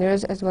the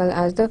engineers, as well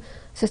as the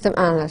system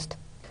analyst.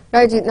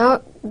 Right,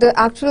 now the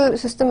actual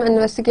system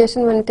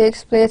investigation when it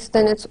takes place,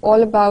 then it's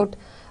all about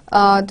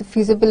the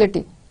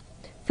feasibility.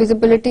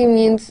 Feasibility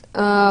means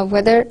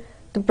whether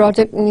the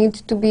project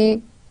needs to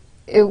be,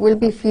 it will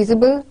be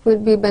feasible, will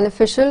be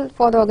beneficial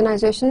for the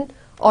organization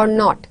or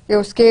not.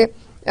 Uske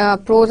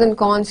pros and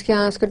cons kya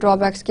hain, uske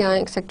drawbacks kya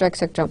hain, etc.,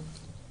 etc.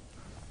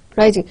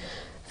 Right.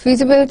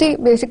 Feasibility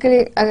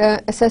basically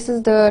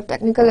assesses the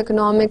technical,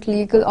 economic,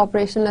 legal,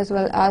 operational, as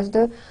well as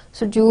the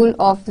schedule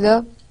of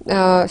the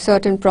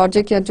certain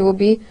project या जो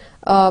भी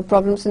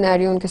problem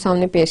scenario उनके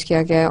सामने पेश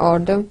किया गया है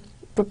और the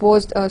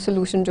proposed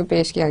solution जो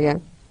पेश किया गया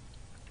है.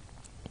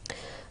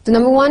 The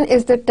number one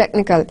is the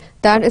technical,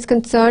 that is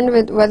concerned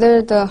with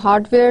whether the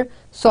hardware,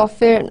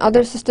 software and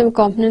other system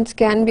components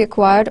can be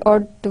acquired or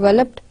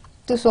developed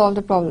to solve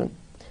the problem.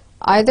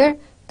 Either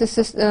the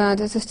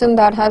system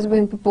that has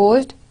been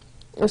proposed,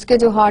 उसके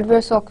जो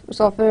hardware,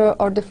 software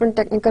और different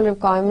technical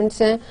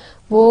requirements हैं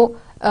वो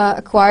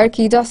acquire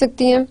की जा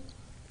सकती हैं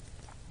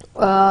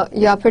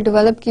या फिर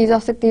develop की जा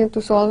सकती हैं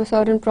to solve a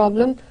certain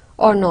problem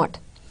or not.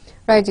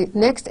 Right ji.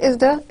 Next is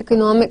the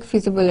economic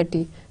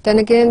feasibility. Then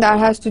again that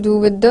has to do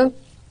with the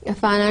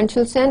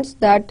financial sense,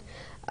 that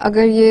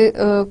अगर ये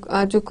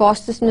जो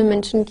cost इसमें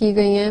mention की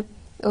गई हैं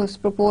उस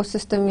proposed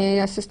system में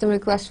या system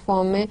request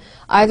form में,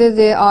 either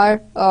they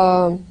are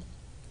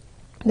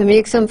they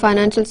make some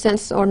financial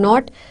sense or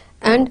not,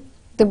 and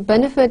the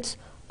benefits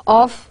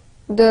of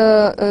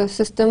the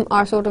system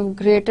are sort of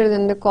greater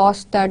than the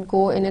costs that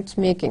go in its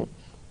making.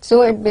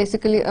 So it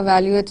basically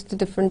evaluates the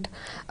different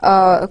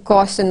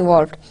costs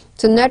involved.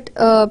 So net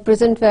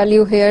present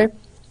value here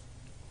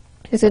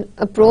is an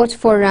approach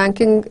for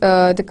ranking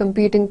the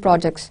competing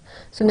projects.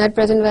 So net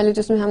present value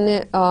जिसमें हमने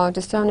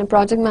जिस तरह हमने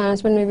project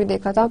management में भी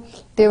देखा था,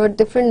 there were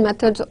different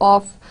methods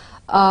of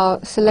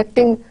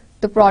selecting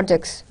the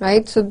projects,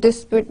 right? So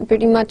this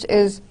pretty much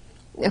is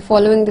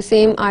following the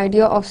same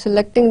idea of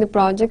selecting the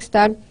projects,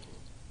 that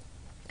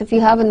if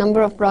you have a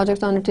number of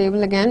projects on the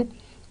table again,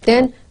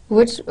 then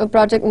which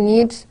project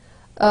needs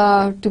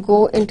to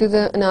go into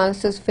the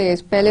analysis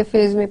phase. पहले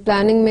phase में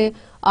planning में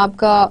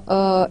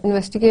आपका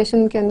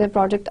investigation के अंदर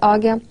project आ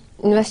गया,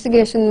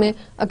 investigation में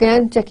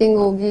again checking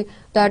होगी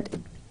that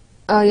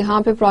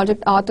यहाँ पे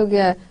project आ तो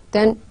गया है,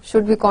 then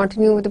should we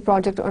continue with the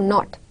project or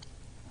not.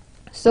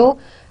 So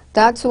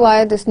that's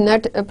why this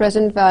net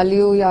present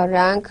value या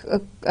rank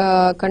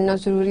करना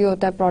ज़रूरी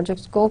होता है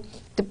projects को,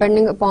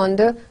 depending upon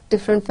the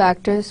different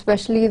factors,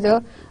 especially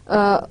the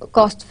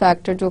cost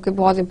factor जो कि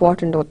बहुत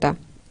important होता है.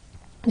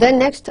 Then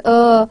next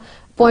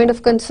point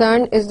of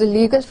concern is the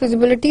legal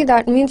feasibility.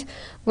 That means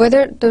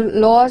whether the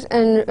laws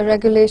and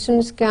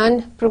regulations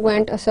can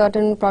prevent a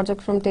certain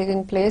project from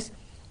taking place,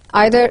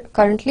 either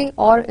currently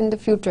or in the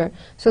future.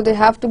 So they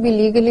have to be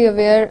legally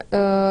aware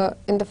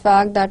in the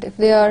fact that if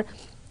they are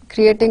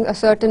creating a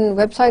certain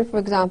website, for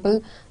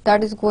example,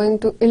 that is going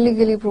to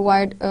illegally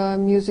provide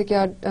music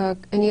or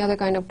any other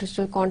kind of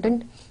digital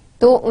content,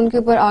 तो उनके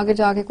ऊपर आगे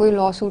जाके कोई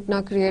lawsuit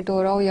ना create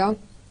हो रहा हो या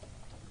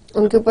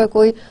उनके ऊपर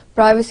कोई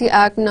privacy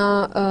act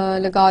ना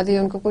लगा दे,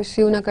 उनको कोई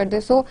sue ना कर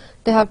दे. So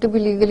they have to be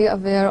legally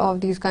aware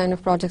of these kind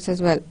of projects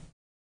as well.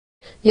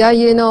 या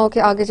ये ना हो कि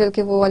आगे चल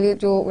के वो वाली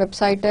जो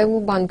website है वो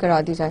बंद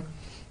करा दी जाए.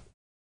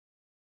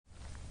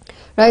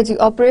 Right, the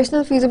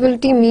operational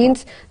feasibility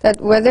means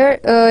that whether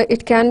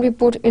it can be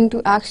put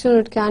into action or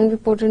it can be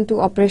put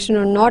into operation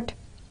or not,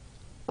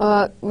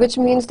 which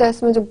means that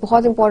इसमें जो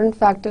बहुत important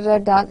factor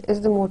है, that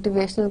is the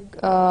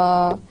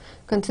motivational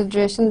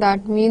consideration.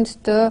 That means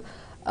the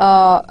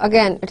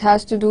again it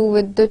has to do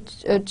with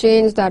the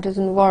change that is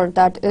involved.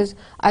 That is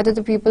either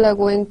the people are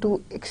going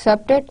to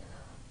accept it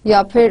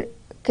या फिर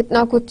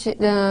कितना कुछ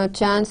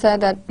chance है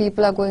that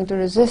people are going to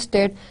resist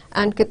it,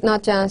 and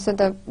कितना chance है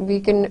that we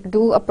can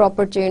do a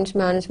proper change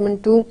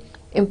management to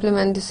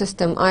implement the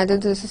system. Either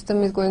the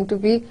system is going to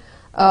be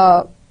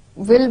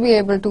will be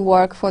able to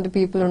work for the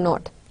people or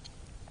not.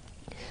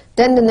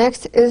 Then the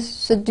next is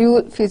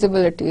schedule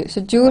feasibility.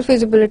 Schedule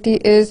feasibility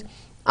is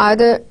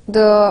either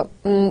the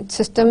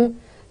system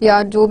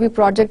या जो भी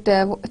project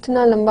है वो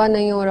इतना लंबा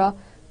नहीं हो रहा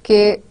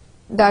कि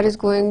that is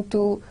going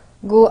to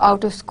go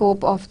out of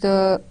scope of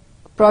the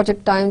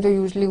project time जो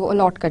usually वो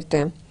allot करते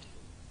हैं,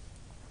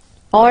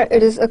 or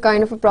it is a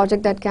kind of a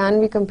project that can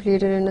be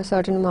completed in a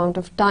certain amount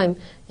of time,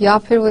 या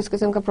फिर वो इस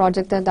किस्म का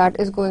project है that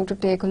is going to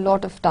take a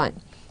lot of time,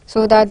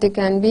 so that they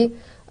can be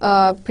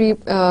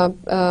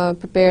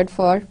prepared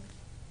for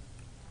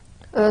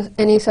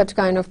any such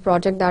kind of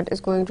project that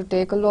is going to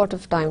take a lot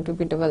of time to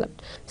be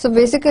developed. So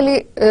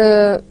basically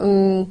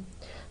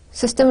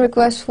system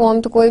request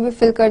form तो कोई भी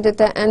fill कर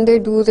देता है, and they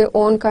do their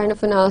own kind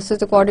of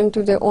analysis according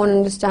to their own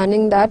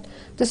understanding that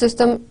the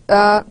system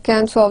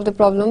can solve the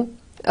problem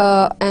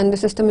and the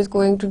system is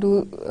going to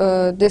do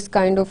this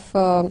kind of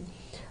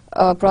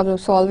problem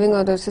solving,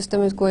 or the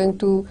system is going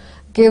to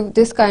give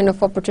this kind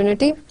of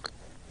opportunity.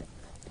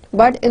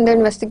 But in the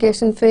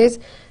investigation phase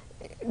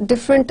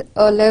different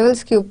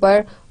levels के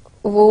ऊपर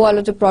वो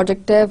वाला जो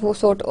project है वो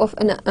sort of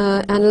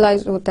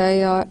analyze होता है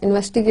या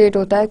investigate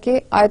होता है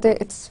कि either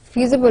it's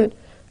feasible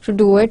to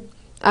do it,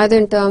 either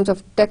in terms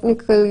of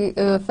technical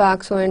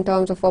facts or in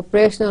terms of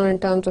operational or in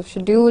terms of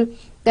schedule,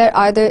 that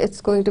either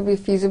it's going to be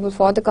feasible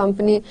for the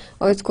company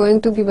or it's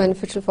going to be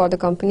beneficial for the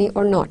company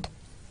or not.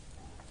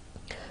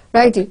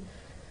 Righty.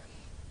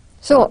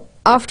 So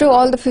after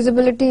all the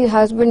feasibility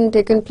has been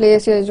taken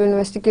place, या जो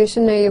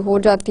investigation है ये हो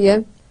जाती है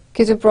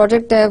कि जो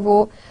project है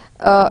वो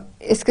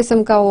इस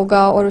किस्म का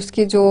होगा और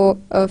उसकी जो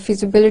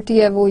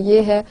feasibility है वो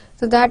ये है,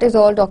 so that is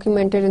all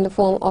documented in the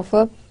form of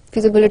a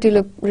feasibility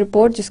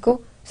report जिसको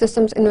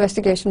systems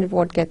investigation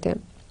report कहते हैं.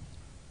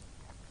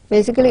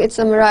 Basically it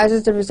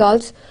summarizes the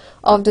results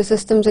of the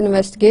systems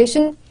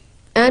investigation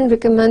and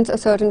recommends a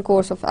certain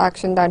course of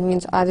action. That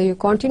means either you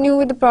continue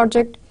with the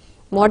project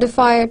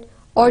modify it,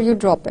 or you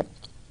drop it.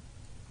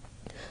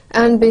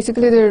 And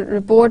basically the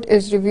report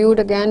is reviewed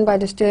again by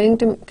the steering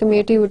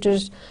committee, which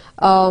is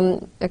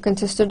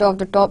consisted of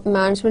the top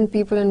management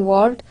people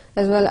involved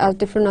as well as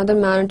different other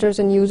managers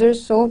and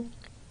users, so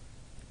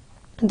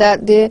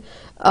that they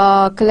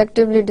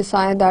collectively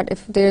decide that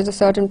if there is a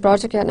certain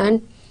project,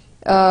 and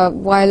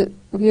while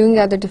viewing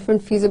at the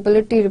different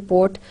feasibility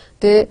report,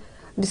 they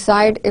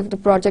decide if the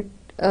project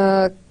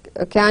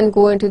can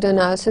go into the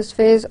analysis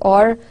phase,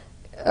 or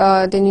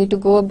they need to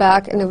go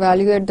back and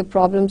evaluate the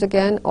problems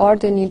again, or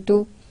they need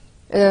to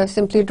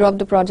simply drop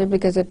the project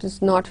because it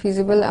is not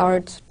feasible or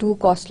it's too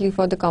costly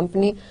for the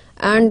company,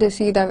 and they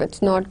see that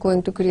it's not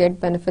going to create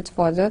benefits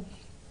for the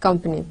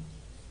company.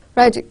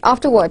 Right,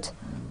 afterwards,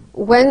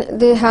 when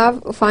they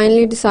have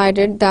finally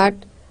decided that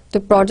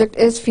the project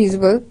is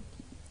feasible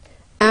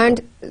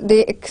and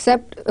they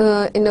accept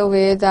in a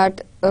way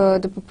that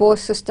the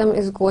proposed system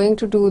is going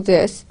to do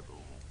this,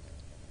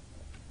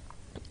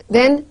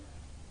 then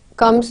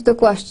comes the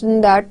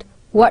question that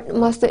what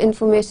must the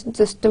information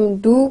system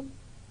do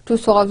to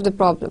solve the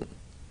problem.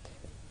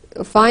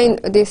 Fine,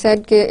 they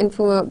said कि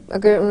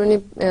अगर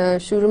उन्होंने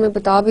शुरू में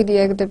बता भी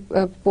दिया कि the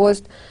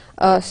proposed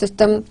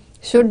system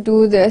should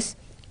do this,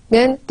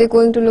 then they're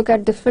going to look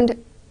at different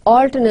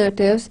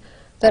alternatives,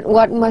 that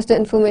what must the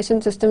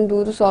information system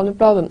do to solve the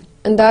problem.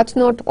 And that's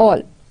not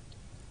all.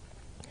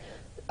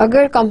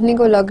 अगर कंपनी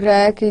को लग रहा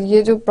है कि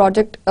ये जो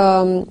प्रोजेक्ट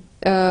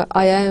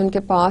आया है उनके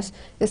पास,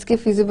 इसकी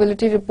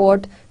feasibility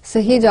report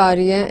सही जा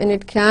रही है and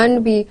it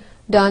can be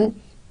done,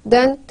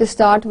 then they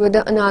start with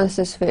the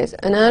analysis phase.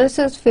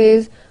 Analysis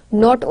phase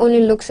not only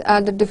looks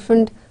at the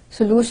different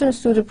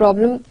solutions to the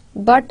problem,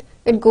 but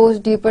it goes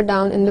deeper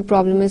down in the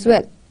problem as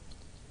well.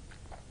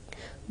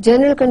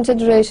 General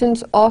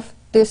considerations of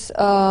this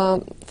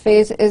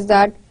phase is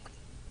that,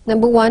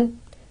 number one,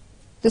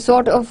 they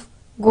sort of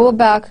go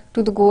back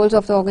to the goals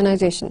of the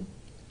organization.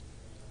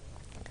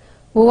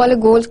 वो वाले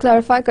goals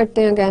clarify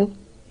करते हैं again.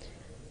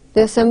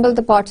 They assemble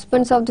the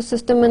participants of the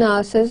system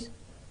analysis,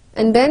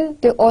 and then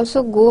they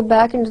also go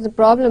back into the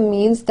problem,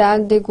 means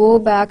that they go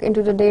back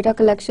into the data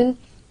collection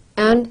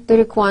and the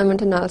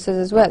requirement analysis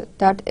as well.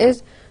 That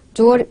is,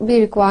 जो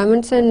भी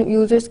requirements हैं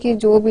users की,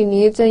 जो भी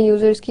needs हैं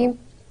users की,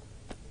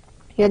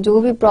 या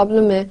जो भी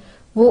problem है,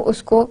 वो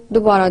उसको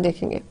दोबारा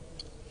देखेंगे.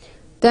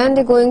 Then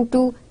they're going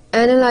to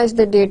analyze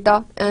the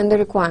data and the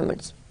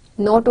requirements.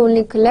 Not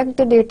only collect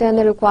the data and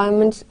the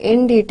requirements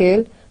in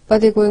detail,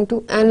 but they're going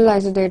to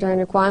analyze the data and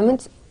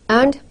requirements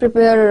and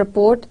prepare a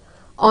report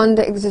on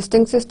the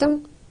existing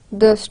system,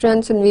 the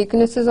strengths and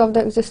weaknesses of the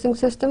existing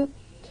system,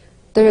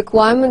 the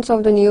requirements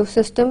of the new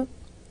system,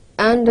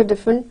 and the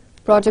different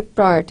project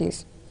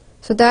priorities.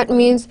 So that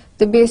means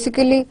they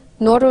basically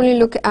not only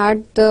look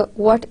at the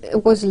what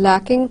was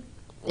lacking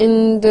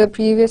in the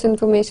previous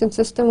information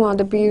system or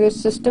the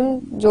previous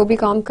system, जो भी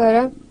काम कर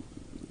रहा है,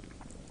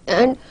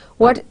 and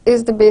what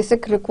is the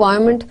basic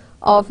requirement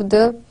of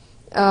the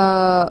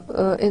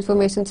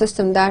information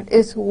system, that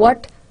is,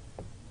 what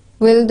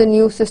will the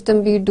new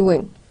system be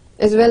doing,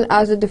 as well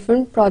as the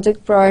different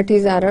project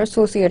priorities that are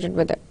associated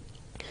with it.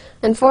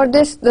 And for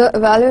this, the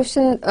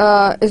evaluation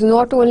is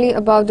not only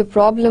about the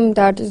problem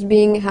that is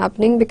being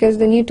happening, because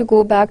they need to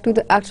go back to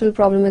the actual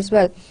problem as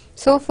well.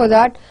 So for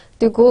that,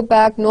 they go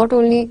back not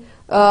only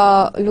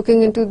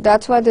looking into,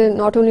 that's why they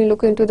not only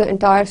look into the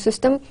entire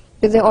system,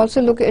 but they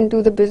also look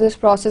into the business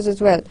process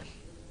as well.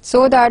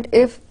 So that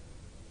if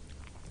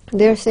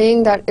they're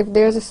saying that if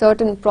there's a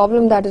certain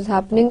problem that is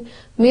happening,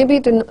 maybe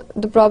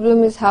the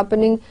problem is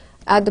happening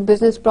at the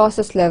business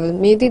process level.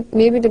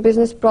 Maybe the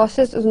business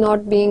process is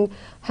not being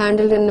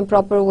handled in a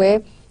proper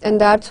way, and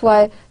that's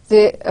why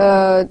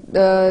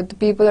the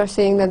people are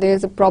saying that there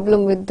is a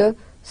problem with the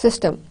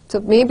system. So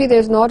maybe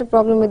there's not a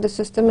problem with the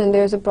system and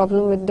there's a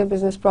problem with the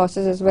business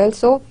process as well,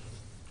 so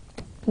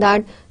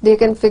that they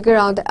can figure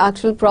out the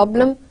actual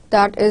problem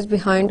that is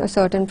behind a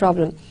certain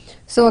problem.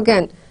 So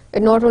again,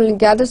 it not only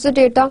gathers the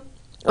data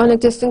on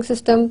existing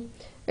system,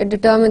 it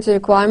determines the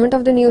requirement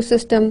of the new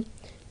system,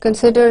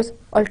 considers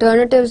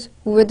alternatives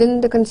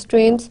within the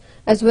constraints,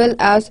 as well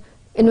as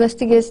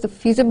investigates the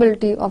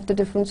feasibility of the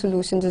different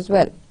solutions as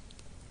well.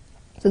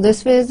 So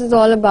this phase is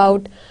all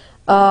about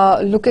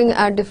looking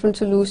at different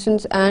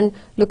solutions and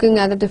looking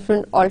at the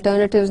different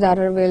alternatives that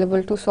are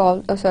available to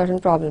solve a certain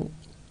problem.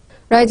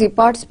 Right, the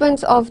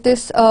participants of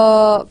this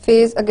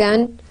phase,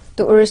 again,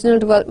 the original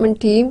development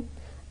team,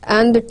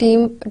 and the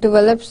team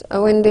develops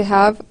when they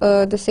have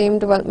the same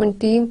development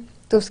team.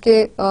 तो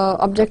उसके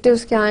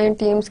objectives क्या हैं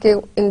teams के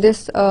in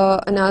this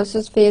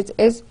analysis phase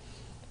is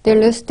they're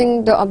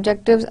listing the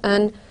objectives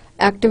and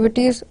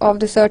activities of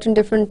the certain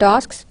different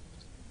tasks.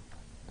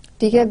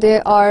 ठीक है, they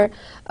are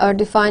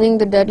defining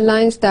the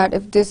deadlines, that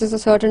if this is a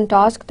certain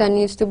task that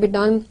needs to be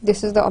done,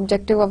 this is the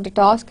objective of the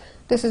task,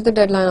 this is the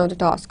deadline of the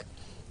task.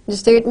 The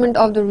statement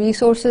of the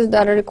resources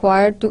that are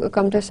required to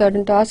accomplish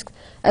certain tasks,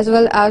 as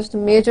well as the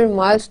major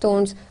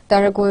milestones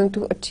that are going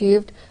to be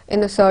achieved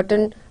in a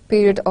certain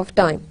period of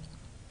time.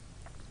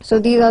 So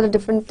these are the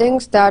different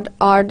things that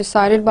are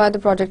decided by the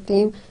project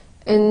team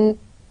in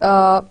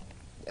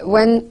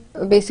when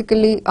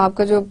basically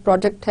आपका जो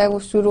project है वो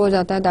शुरू हो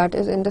जाता है, that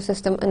is in the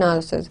system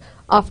analysis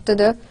after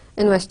the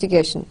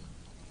investigation.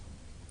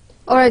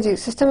 Alright ji,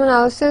 system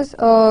analysis.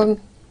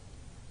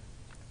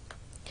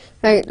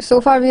 Right, so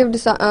far we have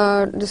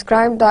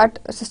described that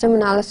system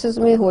analysis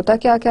में होता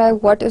क्या क्या है,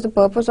 what is the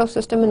purpose of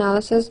system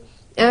analysis,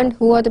 and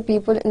who are the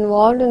people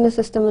involved in the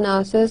system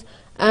analysis,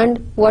 and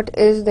what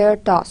is their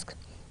task.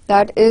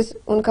 That is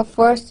उनका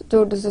first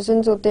जो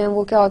decisions होते हैं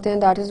वो क्या होते हैं,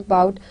 that is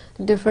about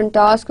different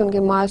tasks, उनके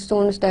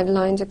milestones,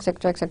 deadlines,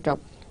 etc. etc.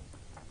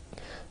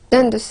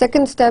 Then the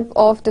second step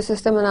of the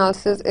system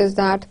analysis is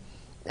that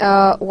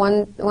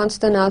once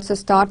the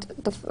analysis starts,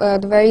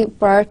 the very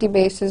priority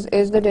basis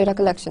is the data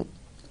collection.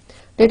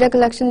 Data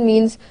collection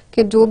means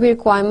कि जो भी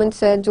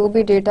requirements है, जो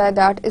भी data है,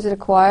 that is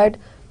required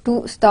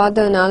to start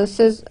the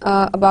analysis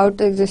about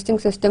the existing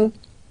system,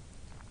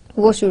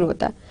 वो शुरू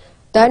होता है.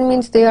 That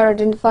means they are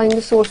identifying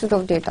the sources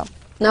of data.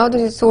 Now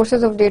the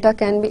sources of data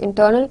can be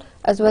internal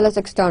as well as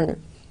external.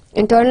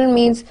 Internal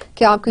means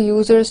कि आपके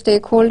users,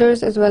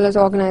 stakeholders, as well as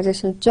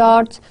organizational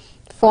charts,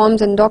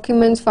 forms and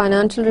documents,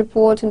 financial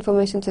reports,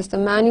 information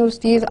system manuals.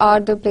 These are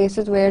the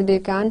places where they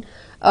can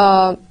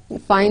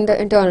find the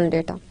internal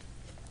data.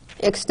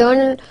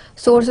 External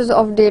sources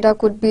of data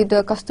could be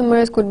the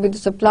customers, could be the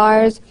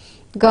suppliers,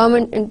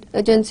 government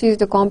agencies,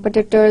 the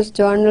competitors,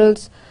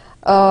 journals,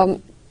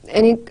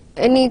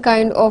 any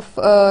kind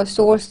of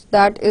source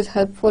that is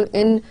helpful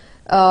in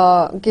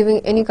giving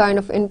any kind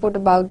of input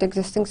about the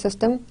existing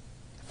system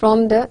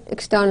from the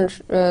external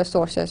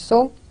sources.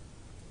 So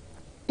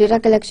data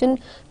collection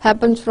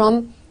happens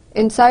from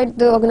inside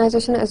the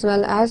organization as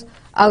well as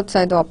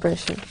outside the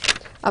operation.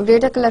 अब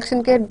data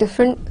collection के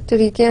different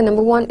तरीके हैं.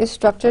 Number one is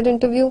structured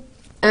interview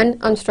and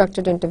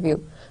unstructured interview.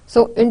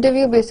 So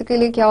interview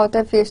basically क्या होता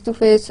है, face to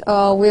face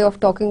way of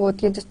talking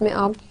होती है, जिसमें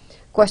आप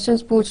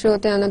questions पूछ रहे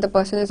होते हैं and the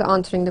person is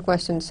answering the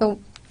questions. So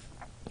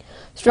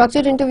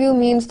structured interview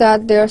means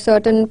that there are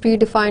certain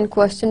predefined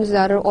questions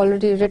that are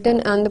already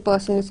written and the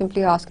person is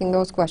simply asking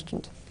those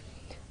questions.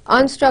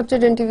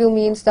 Unstructured interview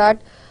means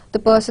that the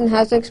person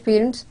has the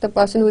experience, the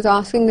person who is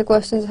asking the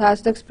questions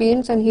has the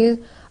experience, and he is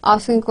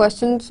asking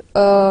questions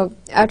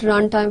at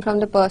runtime from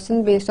the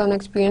person based on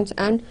experience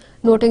and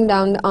noting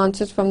down the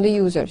answers from the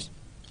users.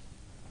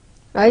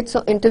 Right,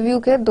 so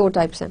interview के दो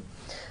types हैं.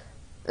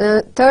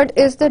 Third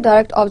is the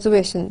direct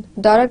observation.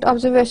 Direct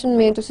observation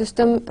में जो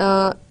system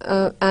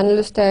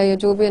analyst है या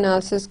जो भी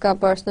analysis का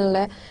personnel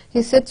है,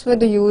 he sits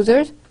with the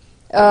users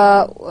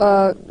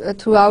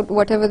throughout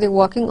whatever they're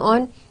working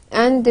on,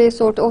 and they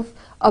sort of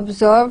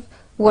observe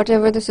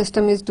whatever the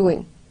system is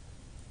doing.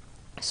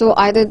 So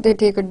either they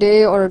take a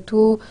day or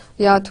two,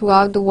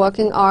 throughout the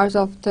working hours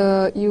of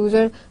the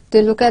user,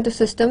 they look at the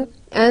system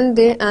and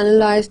they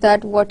analyze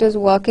that what is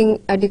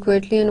working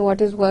adequately and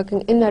what is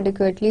working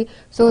inadequately,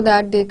 so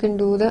that they can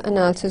do the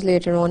analysis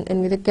later on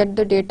and they get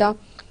the data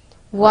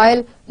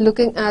while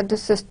looking at the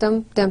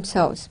system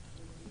themselves.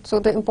 So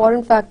the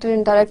important factor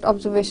in direct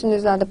observation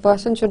is that the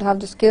person should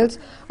have the skills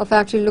of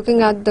actually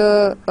looking at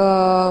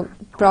the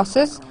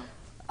process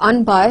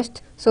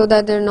unbiased, so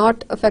that they're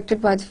not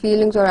affected by the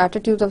feelings or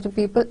attitudes of the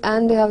people,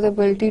 and they have the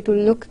ability to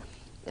look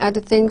at the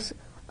things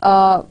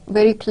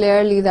very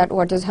clearly, that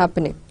what is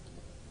happening.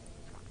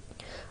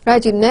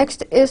 Right,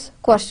 next is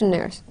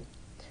questionnaires.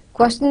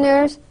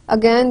 Questionnaires,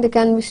 again, they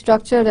can be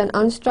structured and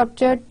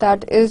unstructured.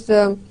 That is,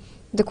 the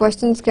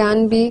questions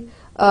can be,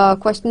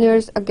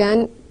 questionnaires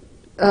again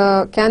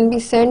can be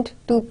sent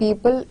to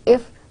people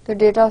if the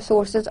data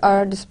sources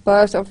are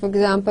dispersed, or for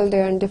example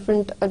they are in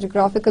different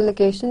geographical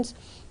locations.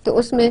 तो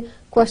उसमें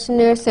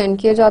questionnaires send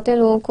किए जाते हैं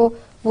लोगों को,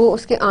 वो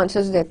उसके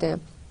answers देते हैं.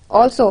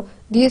 Also,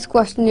 these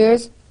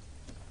questionnaires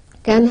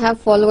can have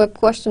follow-up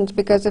questions,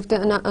 because if the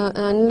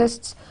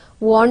analysts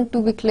want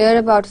to be clear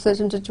about a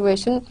certain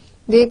situation,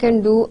 they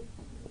can do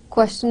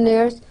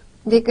questionnaires,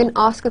 they can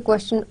ask a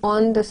question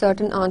on the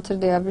certain answer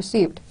they have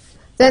received.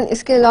 Then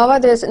इसके अलावा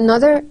there is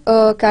another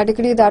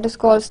category that is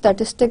called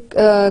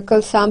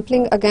statistical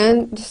sampling.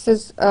 Again, this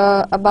is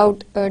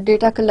about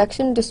data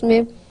collection,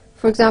 जिसमें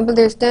for example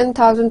there is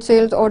 10,000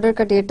 sales order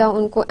का data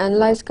उनको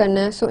analyze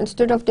करना है. So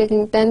instead of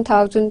taking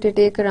 10,000, they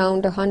take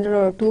around 100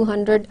 or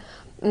 200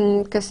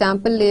 का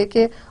sample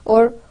लेके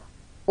और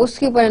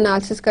उसके ऊपर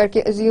analysis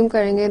करके assume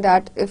करेंगे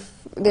that if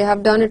they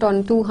have done it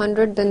on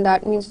 200, then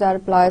that means that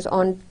applies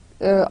on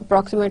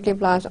approximately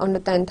applies on the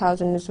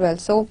 10,000 as well.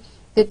 So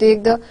they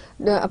take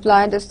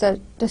apply the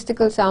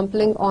statistical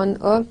sampling on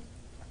a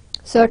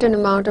certain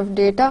amount of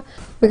data,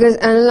 because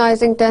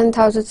analyzing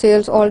 10,000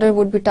 sales order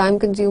would be time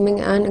consuming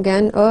and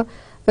again a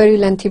very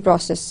lengthy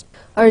process.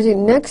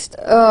 Next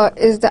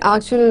is the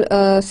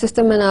actual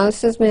system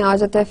analysis में आ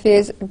जाता है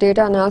phase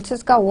data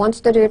analysis का.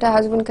 Once the data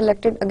has been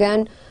collected,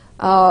 again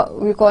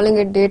we're calling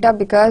it data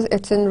because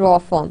it's in raw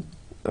form.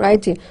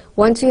 Right,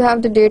 once you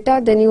have the data,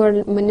 then you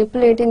are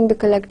manipulating the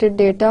collected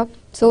data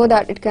so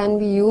that it can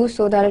be used,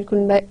 so that it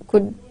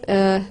could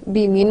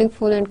be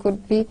meaningful and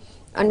could be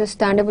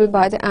understandable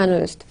by the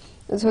analyst.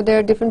 So there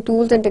are different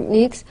tools and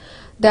techniques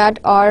that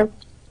are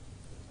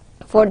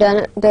for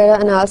data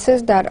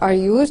analysis that are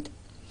used.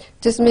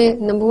 जिसमें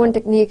number 1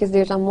 technique is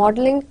data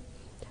modeling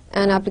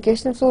and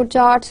application flow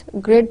charts,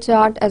 grid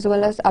chart, as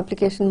well as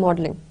application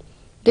modeling.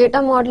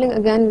 Data modeling,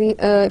 again,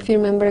 if you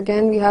remember,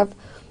 again we have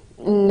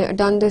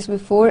done this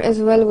before as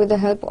well with the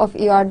help of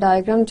ER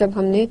diagram. जब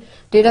हमने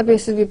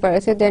databases भी पढ़े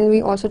थे, then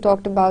we also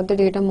talked about the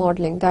data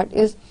modeling, that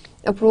is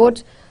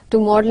approach to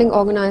modeling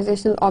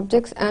organizational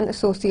objects and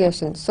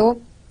associations.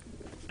 So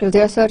if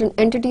there are certain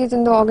entities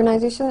in the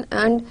organization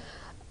and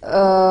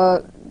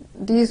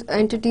these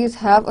entities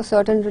have a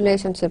certain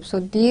relationship, so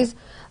these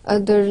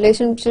the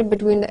relationship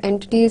between the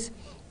entities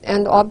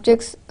and the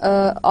objects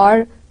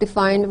are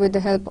defined with the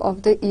help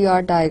of the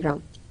ER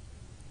diagram.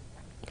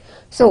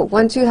 So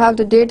once you have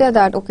the data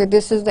that okay,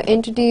 this is the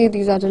entity,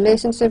 these are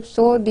relationships,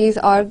 so these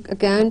are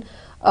again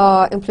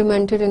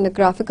implemented in the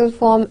graphical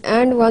form,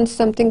 and once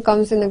something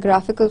comes in a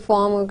graphical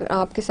form,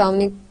 आपके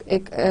सामने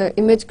एक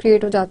image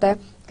create हो जाता है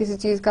किसी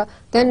चीज़ का,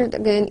 then it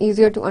again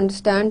easier to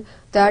understand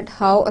that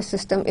how a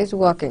system is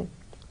working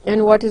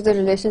and what is the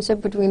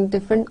relationship between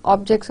different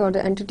objects or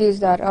the entities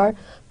that are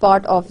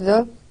part of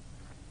the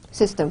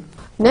system.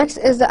 Next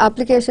is the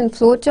application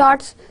flow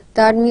charts.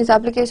 That means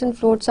application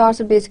flow charts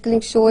are basically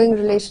showing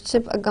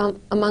relationship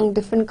among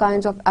different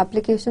kinds of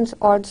applications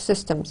or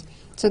systems.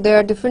 So there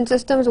are different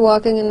systems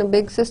working in a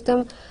big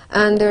system,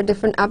 and there are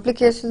different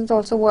applications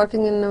also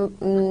working in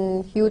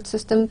a huge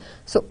system.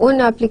 So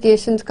उन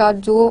applications का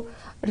जो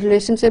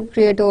relationship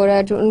create हो रहा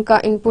है, जो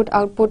उनका input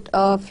output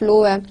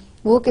flow है,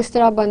 वो किस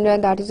तरह बन रहा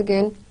है, that is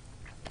again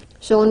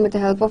shown with the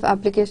help of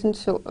application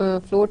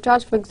flow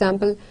charts. For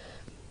example,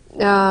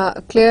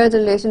 clear the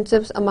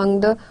relationships among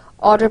the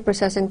order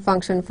processing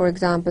function. For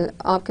example,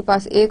 आपके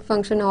पास एक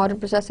function है order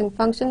processing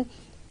function,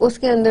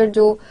 उसके अंदर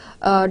जो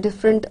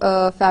different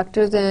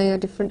factors हैं या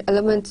different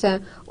elements हैं,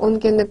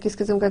 उनके अंदर किस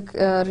किस्म का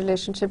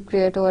relationship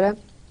create हो रहा है,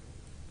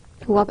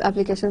 वो आप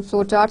application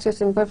flow charts या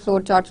simple flow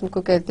charts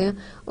उनको कहते हैं,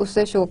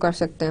 उससे show कर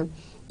सकते हैं.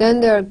 Then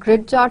there are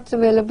grid charts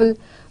available.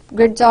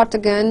 Grid charts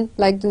again,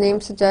 like the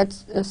name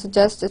suggests,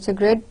 it's a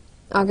grid.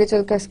 आगे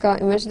चलकर इसका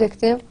image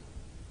देखते हैं.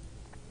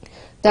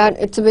 That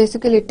it's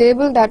basically a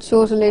table that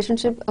shows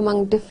relationship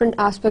among different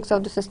aspects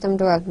of the system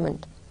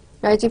development.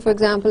 Right? So for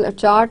example, a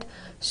chart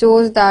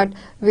shows that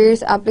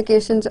various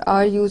applications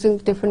are using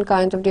different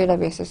kinds of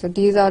databases. So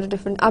these are the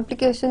different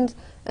applications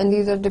and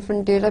these are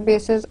different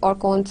databases, और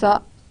कौन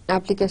सा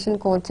application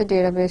कौन से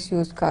database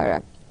use कर रहा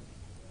है.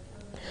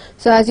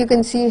 So as you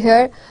can see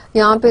here,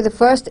 यहाँ पे the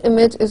first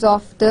image is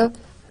of the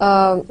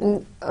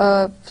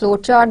flow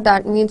chart.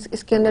 That means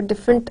इसके अंदर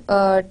different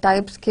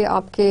types के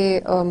आपके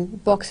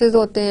boxes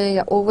होते हैं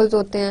या ovals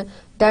होते हैं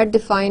that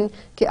define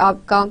कि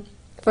आपका,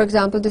 for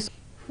example, this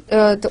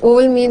the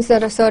oval means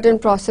that a certain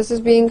process is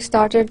being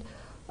started.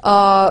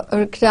 A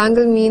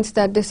rectangle means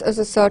that this is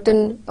a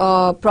certain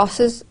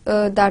process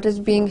that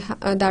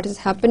is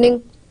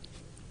happening.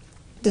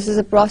 This is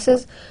a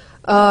process.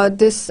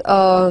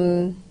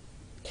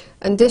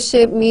 And this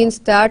shape means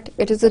that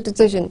it is a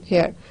decision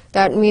here.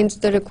 That means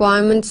the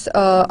requirements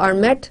are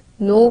met.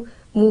 No,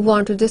 move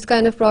on to this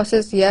kind of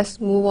process. Yes,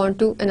 move on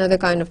to another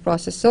kind of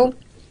process. So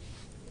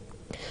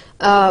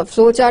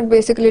flow chart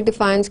basically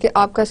defines कि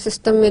आपका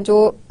system में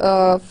जो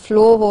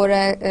flow हो रहा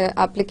है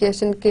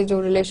application के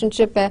जो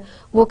relationship है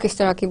वो किस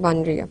तरह की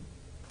बन रही है,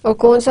 और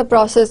कौन सा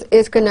process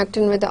is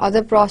connecting with the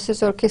other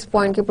process, और किस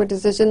point के ऊपर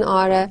decision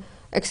आ रहा है,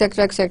 etc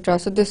etc.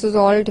 So this is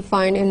all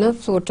defined in a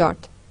flow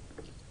chart.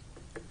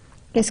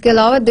 इसके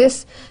अलावा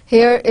this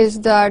here is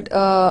that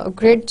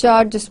grid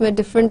chart जिसमें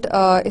different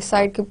इस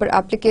side के ऊपर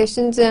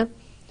applications हैं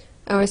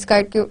और इस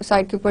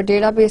side के ऊपर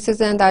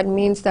databases हैं. That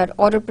means that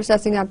order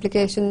processing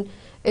application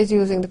is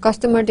using the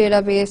customer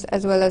database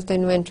as well as the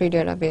inventory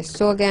database.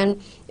 So again,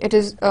 it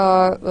is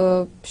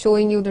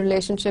showing you the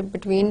relationship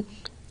between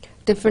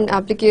different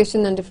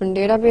application and different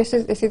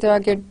databases. इसी तरह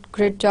के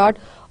grid chart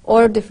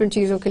और different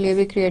चीज़ों के लिए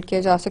भी create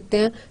किए जा सकते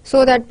हैं,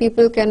 so that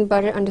people can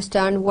better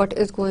understand what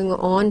is going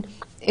on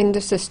in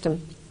the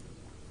system.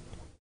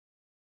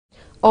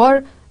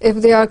 Or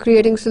if they are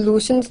creating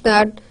solutions,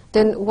 that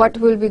then what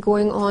will be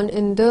going on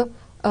in the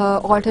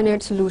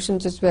alternate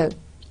solutions as well.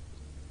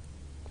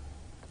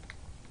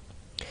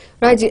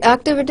 Right, the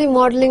activity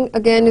modeling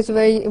again is a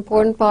very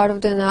important part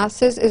of the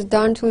analysis, is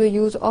done through the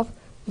use of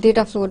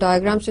data flow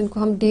diagrams, जिनको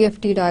हम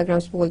DFD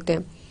diagrams बोलते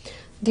हैं.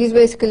 These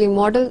basically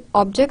model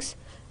objects,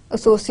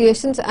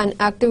 associations and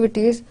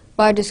activities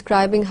by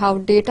describing how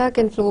data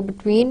can flow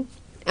between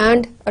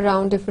and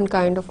around different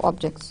kind of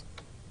objects.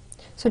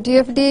 So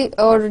DFD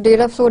or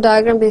data flow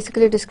diagram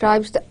basically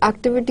describes the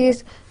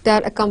activities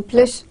that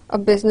accomplish a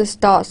business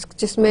task,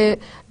 जिसमें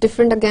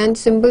different again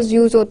symbols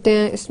use होते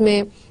हैं.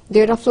 इसमें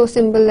data flow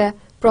symbol है,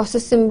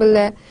 process symbol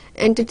है,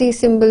 entity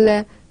symbol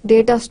है,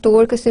 data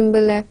store का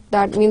symbol है,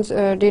 that means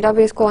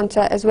database कौन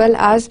सा, as well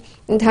as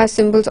it has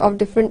symbols of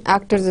different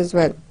actors as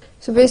well.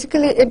 So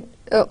basically it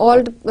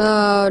all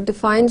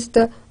defines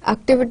the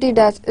activity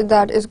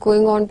that is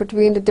going on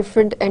between the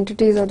different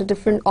entities or the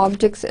different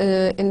objects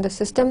in the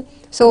system.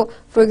 So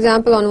for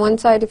example, on one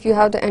side if you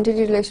have the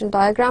entity relation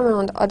diagram and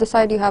on the other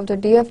side you have the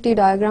DFD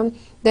diagram,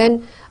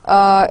 then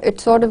it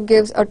sort of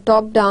gives a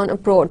top-down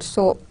approach.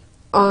 So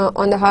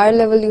on the higher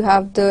level you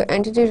have the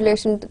entity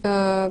relation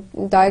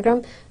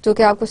diagram जो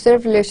कि आपको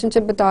सिर्फ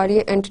relationship बता रही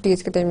है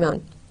entities के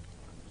दरमियान.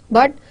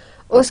 But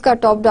उसका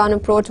top down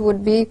approach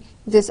would be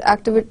this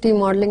activity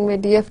modeling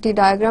में DFT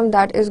diagram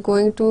that is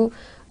going to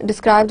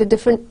describe the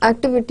different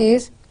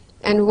activities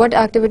and what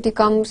activity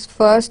comes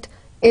first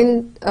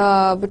in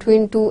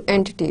between two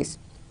entities.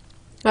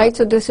 Right,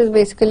 so this is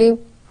basically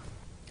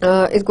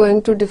is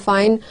going to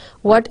define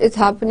what is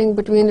happening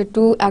between the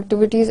two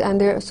activities and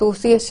their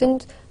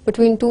associations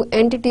between two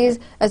entities,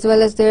 as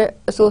well as their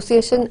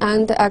association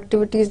and the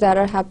activities that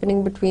are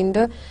happening between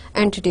the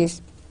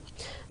entities,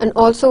 and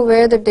also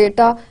where the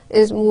data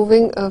is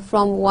moving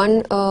from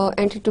one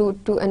entity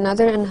to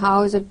another, and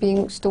how is it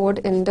being stored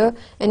in the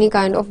any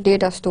kind of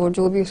data store,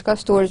 जो भी उसका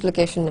storage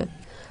location है.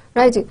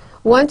 Right,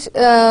 once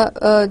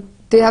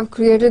they have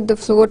created the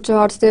flow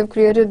charts, they have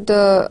created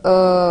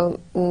the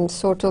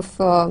sort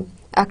of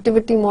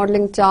activity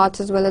modeling charts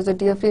as well as the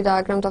DFT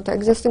diagrams of the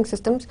existing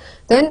systems,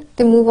 then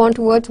they move on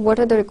towards what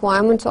are the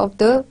requirements of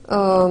the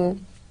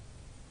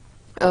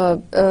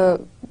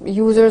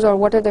users, or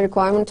what are the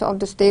requirements of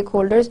the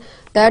stakeholders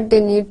that they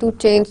need to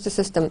change the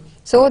system.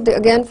 So they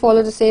again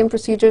follow the same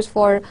procedures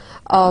for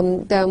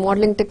the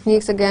modeling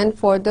techniques again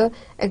for the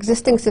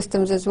existing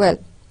systems as well.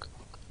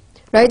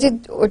 Right जी,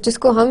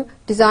 जिसको हम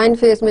design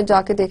phase में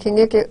जाके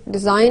देखेंगे कि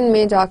design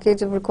में जाके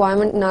जब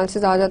requirement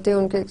analysis आ जाते हैं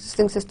उनके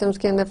एक्सिस्टिंग सिस्टम्स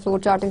के अंदर फ्लो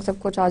चार्टिंग सब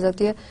कुछ आ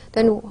जाती है,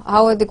 then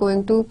how are they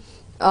going to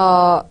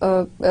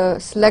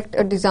select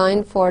a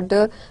design for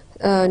the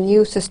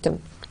new system.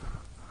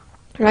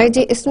 Right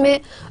जी, इसमें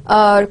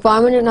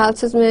रिक्वायरमेंट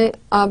एनालिसिस में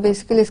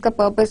बेसिकली इसका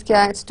पर्पस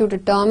क्या है? It's to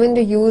determine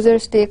the user,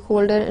 stake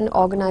holder and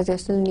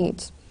organisational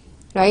needs.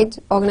 Right,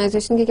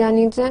 organization की क्या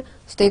needs है,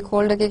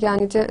 stakeholder के क्या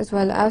needs है, as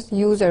well as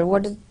user,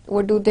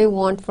 what do they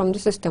want from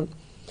the system,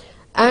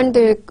 and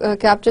they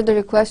capture the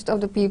request of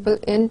the people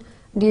in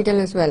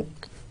detail as well.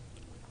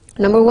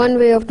 Number one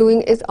way of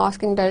doing is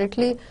asking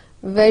directly.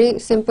 Very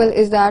simple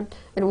is that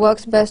it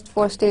works best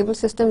for stable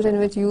systems in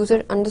which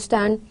user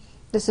understand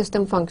the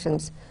system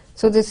functions.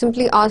 So they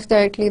simply ask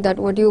directly that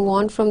what do you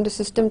want from the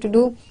system to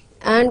do,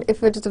 and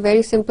if it is a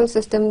very simple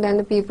system, then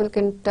the people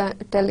can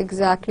tell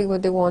exactly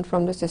what they want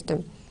from the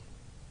system.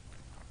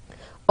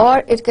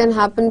 Or it can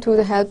happen through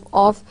the help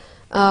of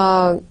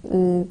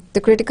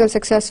the critical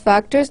success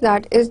factors.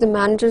 That is, the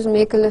managers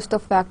make a list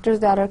of factors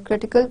that are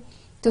critical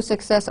to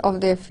success of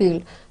their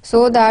field,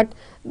 so that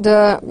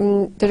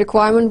the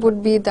requirement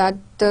would be that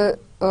the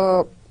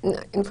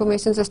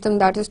information system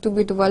that is to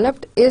be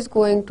developed is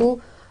going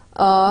to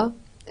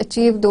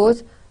achieve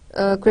those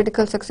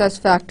critical success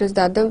factors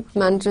that the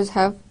managers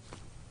have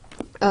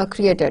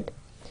created.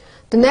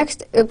 The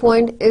next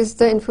point is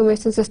the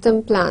information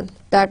system plan.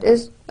 That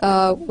is,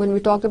 when we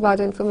talked about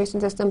the information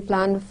system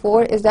plan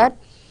before, is that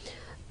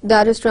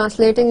is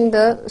translating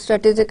the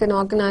strategic and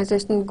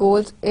organizational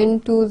goals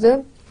into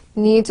the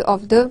needs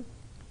of the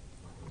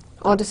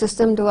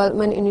system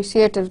development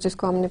initiative,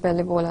 जिसको हमने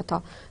पहले बोला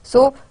था.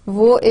 So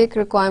वो एक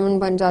requirement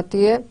बन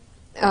जाती है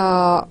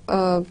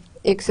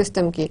एक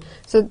system की.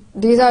 So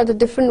these are the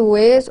different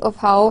ways of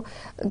how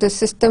the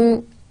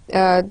system,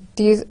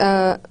 these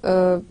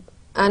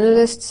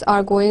analysts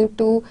are going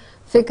to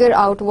figure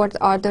out what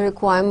are the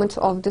requirements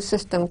of the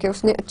system, कि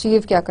उसने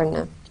achieve क्या करना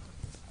है.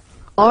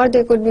 Or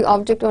there could be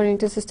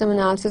object-oriented system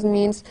analysis,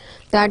 means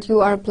that you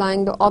are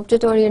applying the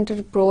object-oriented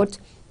approach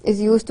is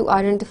used to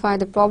identify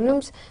the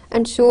problems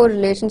and show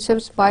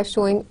relationships by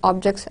showing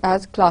objects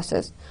as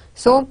classes.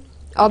 So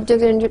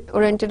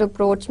object-oriented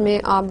approach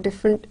में आप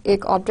different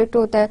एक object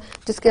होता है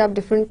जिसके आप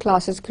different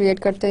classes create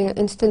करते हैं,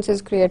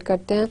 instances create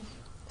करते हैं,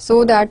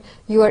 so that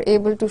you are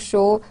able to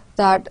show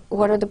that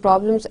what are the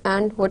problems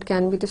and what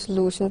can be the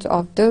solutions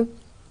of the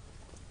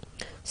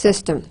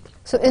system.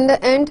 So in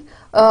the end,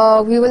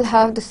 we will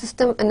have the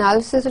system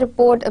analysis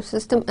report. A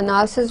system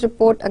analysis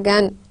report,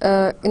 again,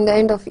 in the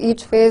end of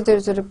each phase there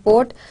is a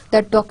report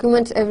that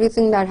documents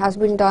everything that has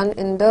been done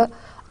in the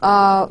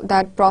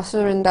that process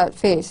or in that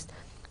phase.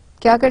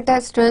 क्या करता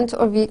है? Strengths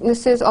or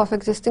weaknesses of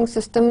existing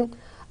system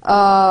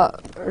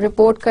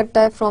report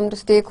करता है from the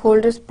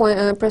stakeholders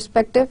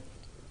perspective.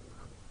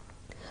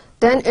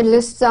 Then it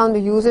lists down the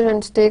user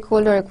and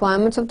stakeholder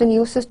requirements of the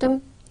new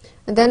system.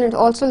 And then it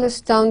also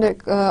lists down the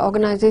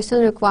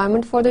organizational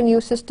requirement for the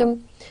new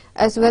system,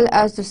 as well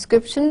as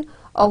description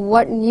of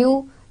what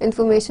new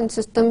information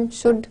system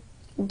should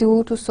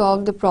do to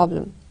solve the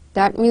problem.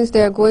 That means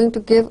they are going to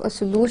give a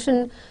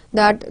solution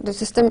that the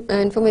system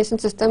information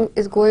system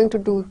is going to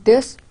do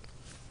this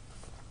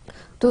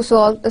to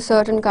solve a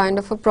certain kind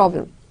of a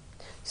problem.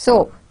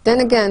 So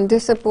then again,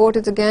 this report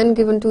is again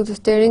given to the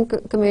steering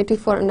committee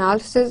for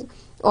analysis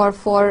or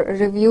for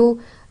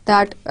review,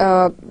 that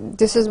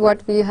this is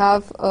what we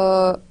have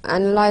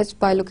analyzed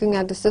by looking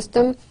at the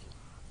system.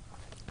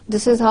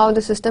 This is how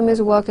the system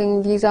is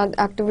working. These are the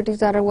activities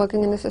that are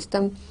working in the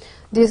system.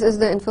 This is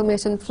the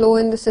information flow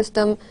in the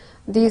system.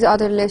 These are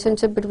the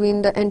relationship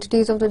between the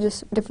entities of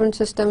the different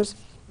systems.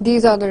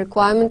 These are the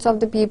requirements of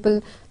the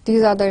people.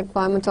 These are the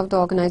requirements of the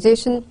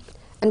organization.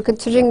 And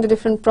considering the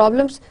different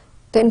problems,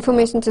 the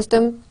information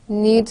system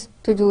needs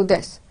to do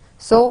this.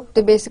 So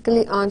they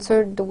basically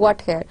answered the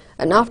what here,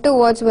 and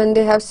afterwards when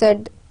they have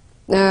said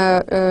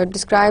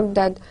described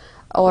that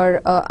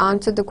or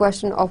answered the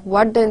question of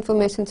what the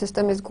information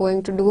system is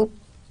going to do,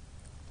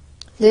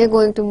 they are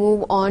going to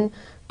move on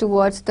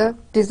towards the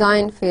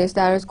design phase,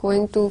 that is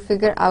going to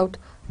figure out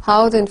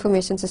how the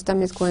information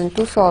system is going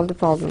to solve the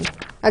problem.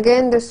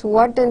 Again, this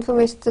what the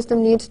information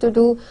system needs to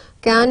do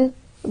can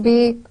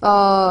be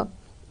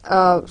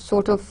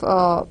sort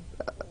of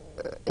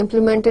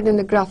implemented in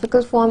the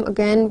graphical form,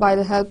 again by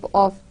the help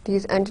of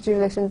these entity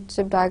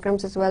relationship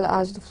diagrams, as well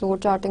as the flow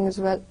charting, as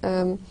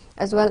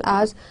well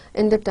as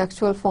in the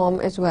textual form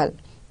as well.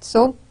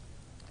 So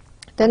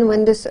then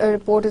when this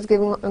report is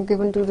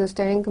given to the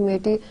steering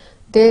committee,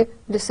 they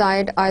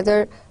decide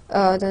either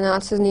the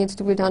analysis needs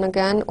to be done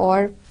again,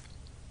 or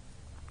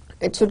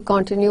it should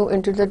continue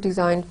into the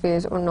design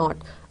phase or not,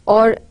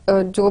 or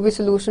जो भी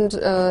solutions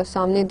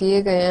सामने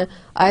दिए गए हैं,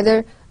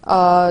 either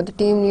the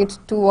team needs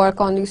to work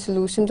on these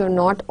solutions or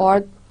not,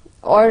 or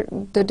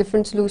the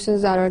different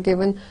solutions that are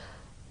given,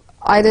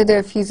 either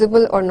they're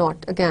feasible or not.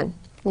 Again,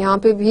 यहाँ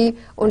पे भी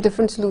उन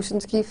different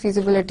solutions की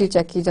feasibility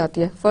check की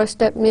जाती है. First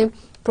step में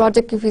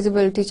project की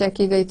feasibility check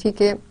की गई थी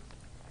कि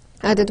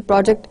either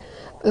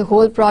the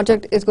whole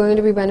project is going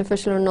to be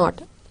beneficial or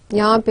not.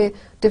 यहाँ पे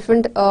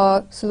different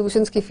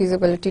solutions की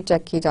feasibility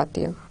check की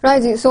जाती है.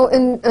 Right, so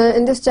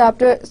in this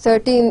chapter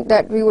 13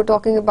 that we were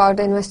talking about,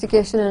 the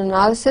investigation and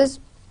analysis,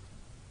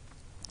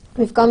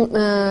 we've come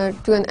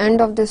to an end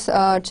of this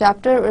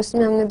chapter.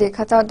 इसमें हमने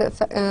देखा था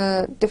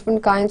the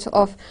different kinds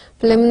of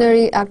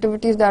preliminary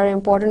activities that are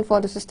important for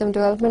the system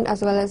development,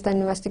 as well as the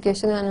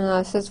investigation and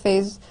analysis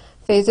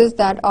phases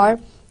that are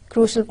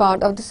crucial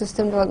part of the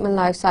system development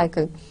life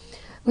cycle.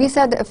 We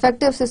said the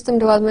effective system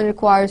development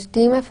requires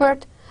team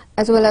effort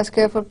as well as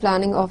careful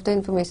planning of the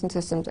information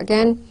systems.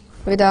 Again,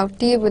 without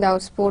team,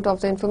 without support of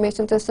the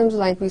information systems,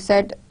 like we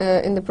said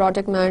in the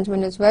project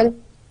management as well,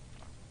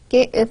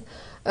 okay, if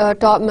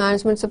top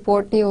management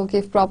support नहीं होगी,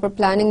 if proper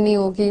planning नहीं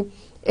होगी,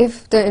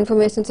 if the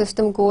information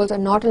system goals are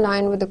not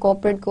aligned with the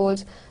corporate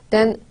goals,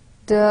 then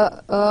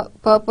the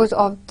purpose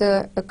of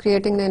the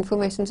creating the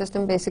information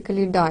system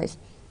basically dies.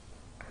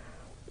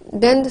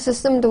 Then the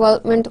system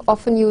development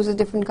often uses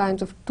different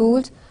kinds of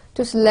tools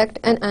to select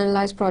and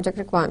analyze project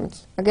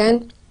requirements.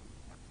 Again,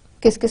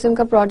 किस किस्म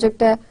का project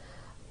है,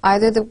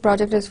 either the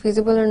project is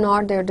feasible or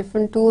not, there are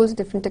different tools,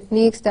 different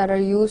techniques that are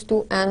used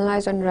to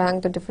analyze and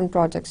rank the different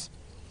projects.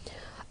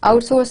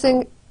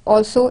 Outsourcing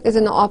also is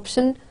an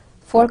option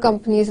for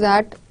companies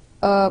that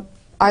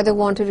either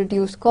want to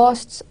reduce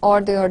costs,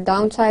 or they are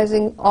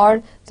downsizing,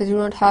 or they do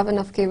not have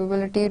enough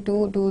capability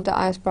to do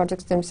the IS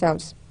projects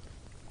themselves.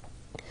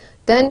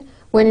 Then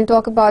when you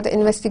talk about the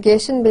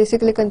investigation,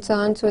 basically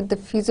concerns with the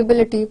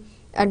feasibility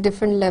at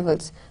different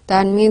levels.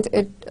 That means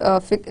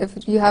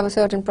if you have a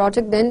certain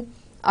project, then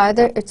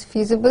either it's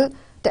feasible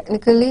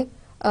technically,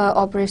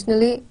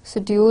 operationally,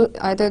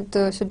 either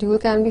the schedule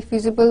can be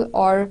feasible,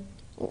 or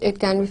it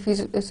can be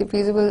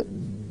feasible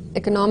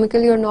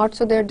economically or not.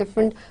 So there are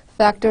different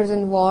factors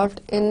involved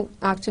in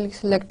actually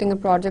selecting a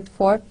project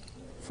for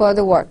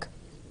further work.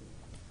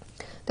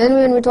 Then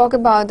when we talk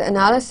about the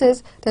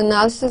analysis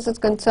is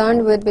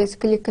concerned with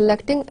basically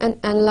collecting and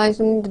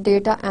analyzing the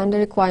data and the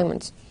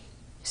requirements.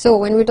 So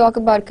when we talk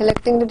about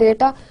collecting the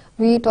data,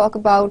 we talk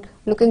about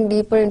looking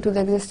deeper into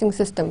the existing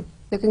system,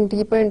 looking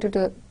deeper into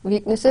the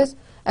weaknesses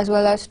as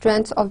well as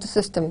strengths of the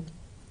system.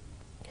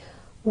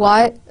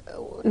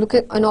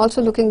 And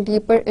also looking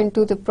deeper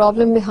into the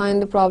problem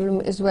behind the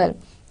problem as well.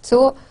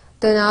 So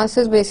the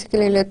analysis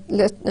basically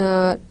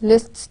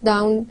lists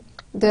down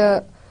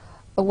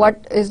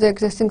what is the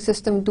existing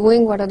system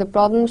doing, what are the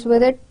problems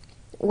with it,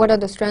 what are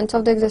the strengths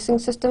of the existing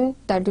system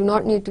that do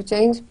not need to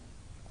change,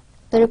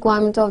 the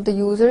requirements of the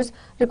users,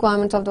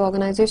 requirements of the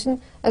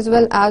organization, as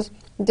well as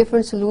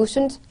different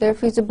solutions, their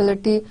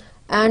feasibility,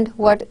 and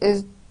what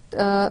is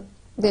the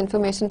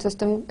information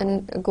system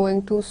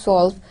going to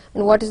solve,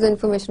 and what is the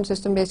information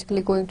system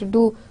basically going to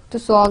do to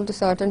solve the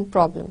certain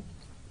problem.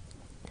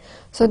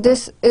 So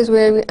this is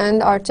where we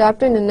end our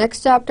chapter. In the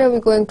next chapter, we're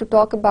going to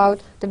talk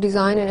about the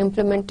design and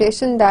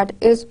implementation, that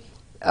is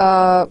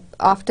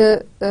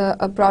after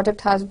a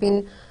project has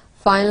been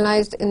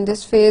finalized in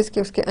this phase,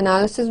 कि उसके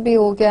analysis भी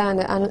हो गया, and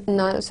the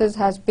analysis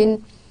has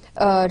been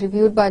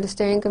reviewed by the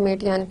steering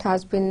committee, and it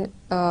has been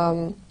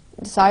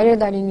decided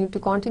that you need to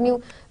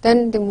continue.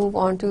 Then they move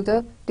on to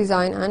the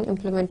design and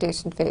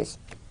implementation phase.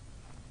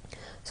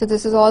 So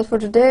this is all for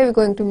today. We're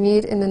going to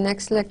meet in the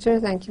next lecture.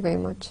 Thank you very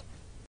much.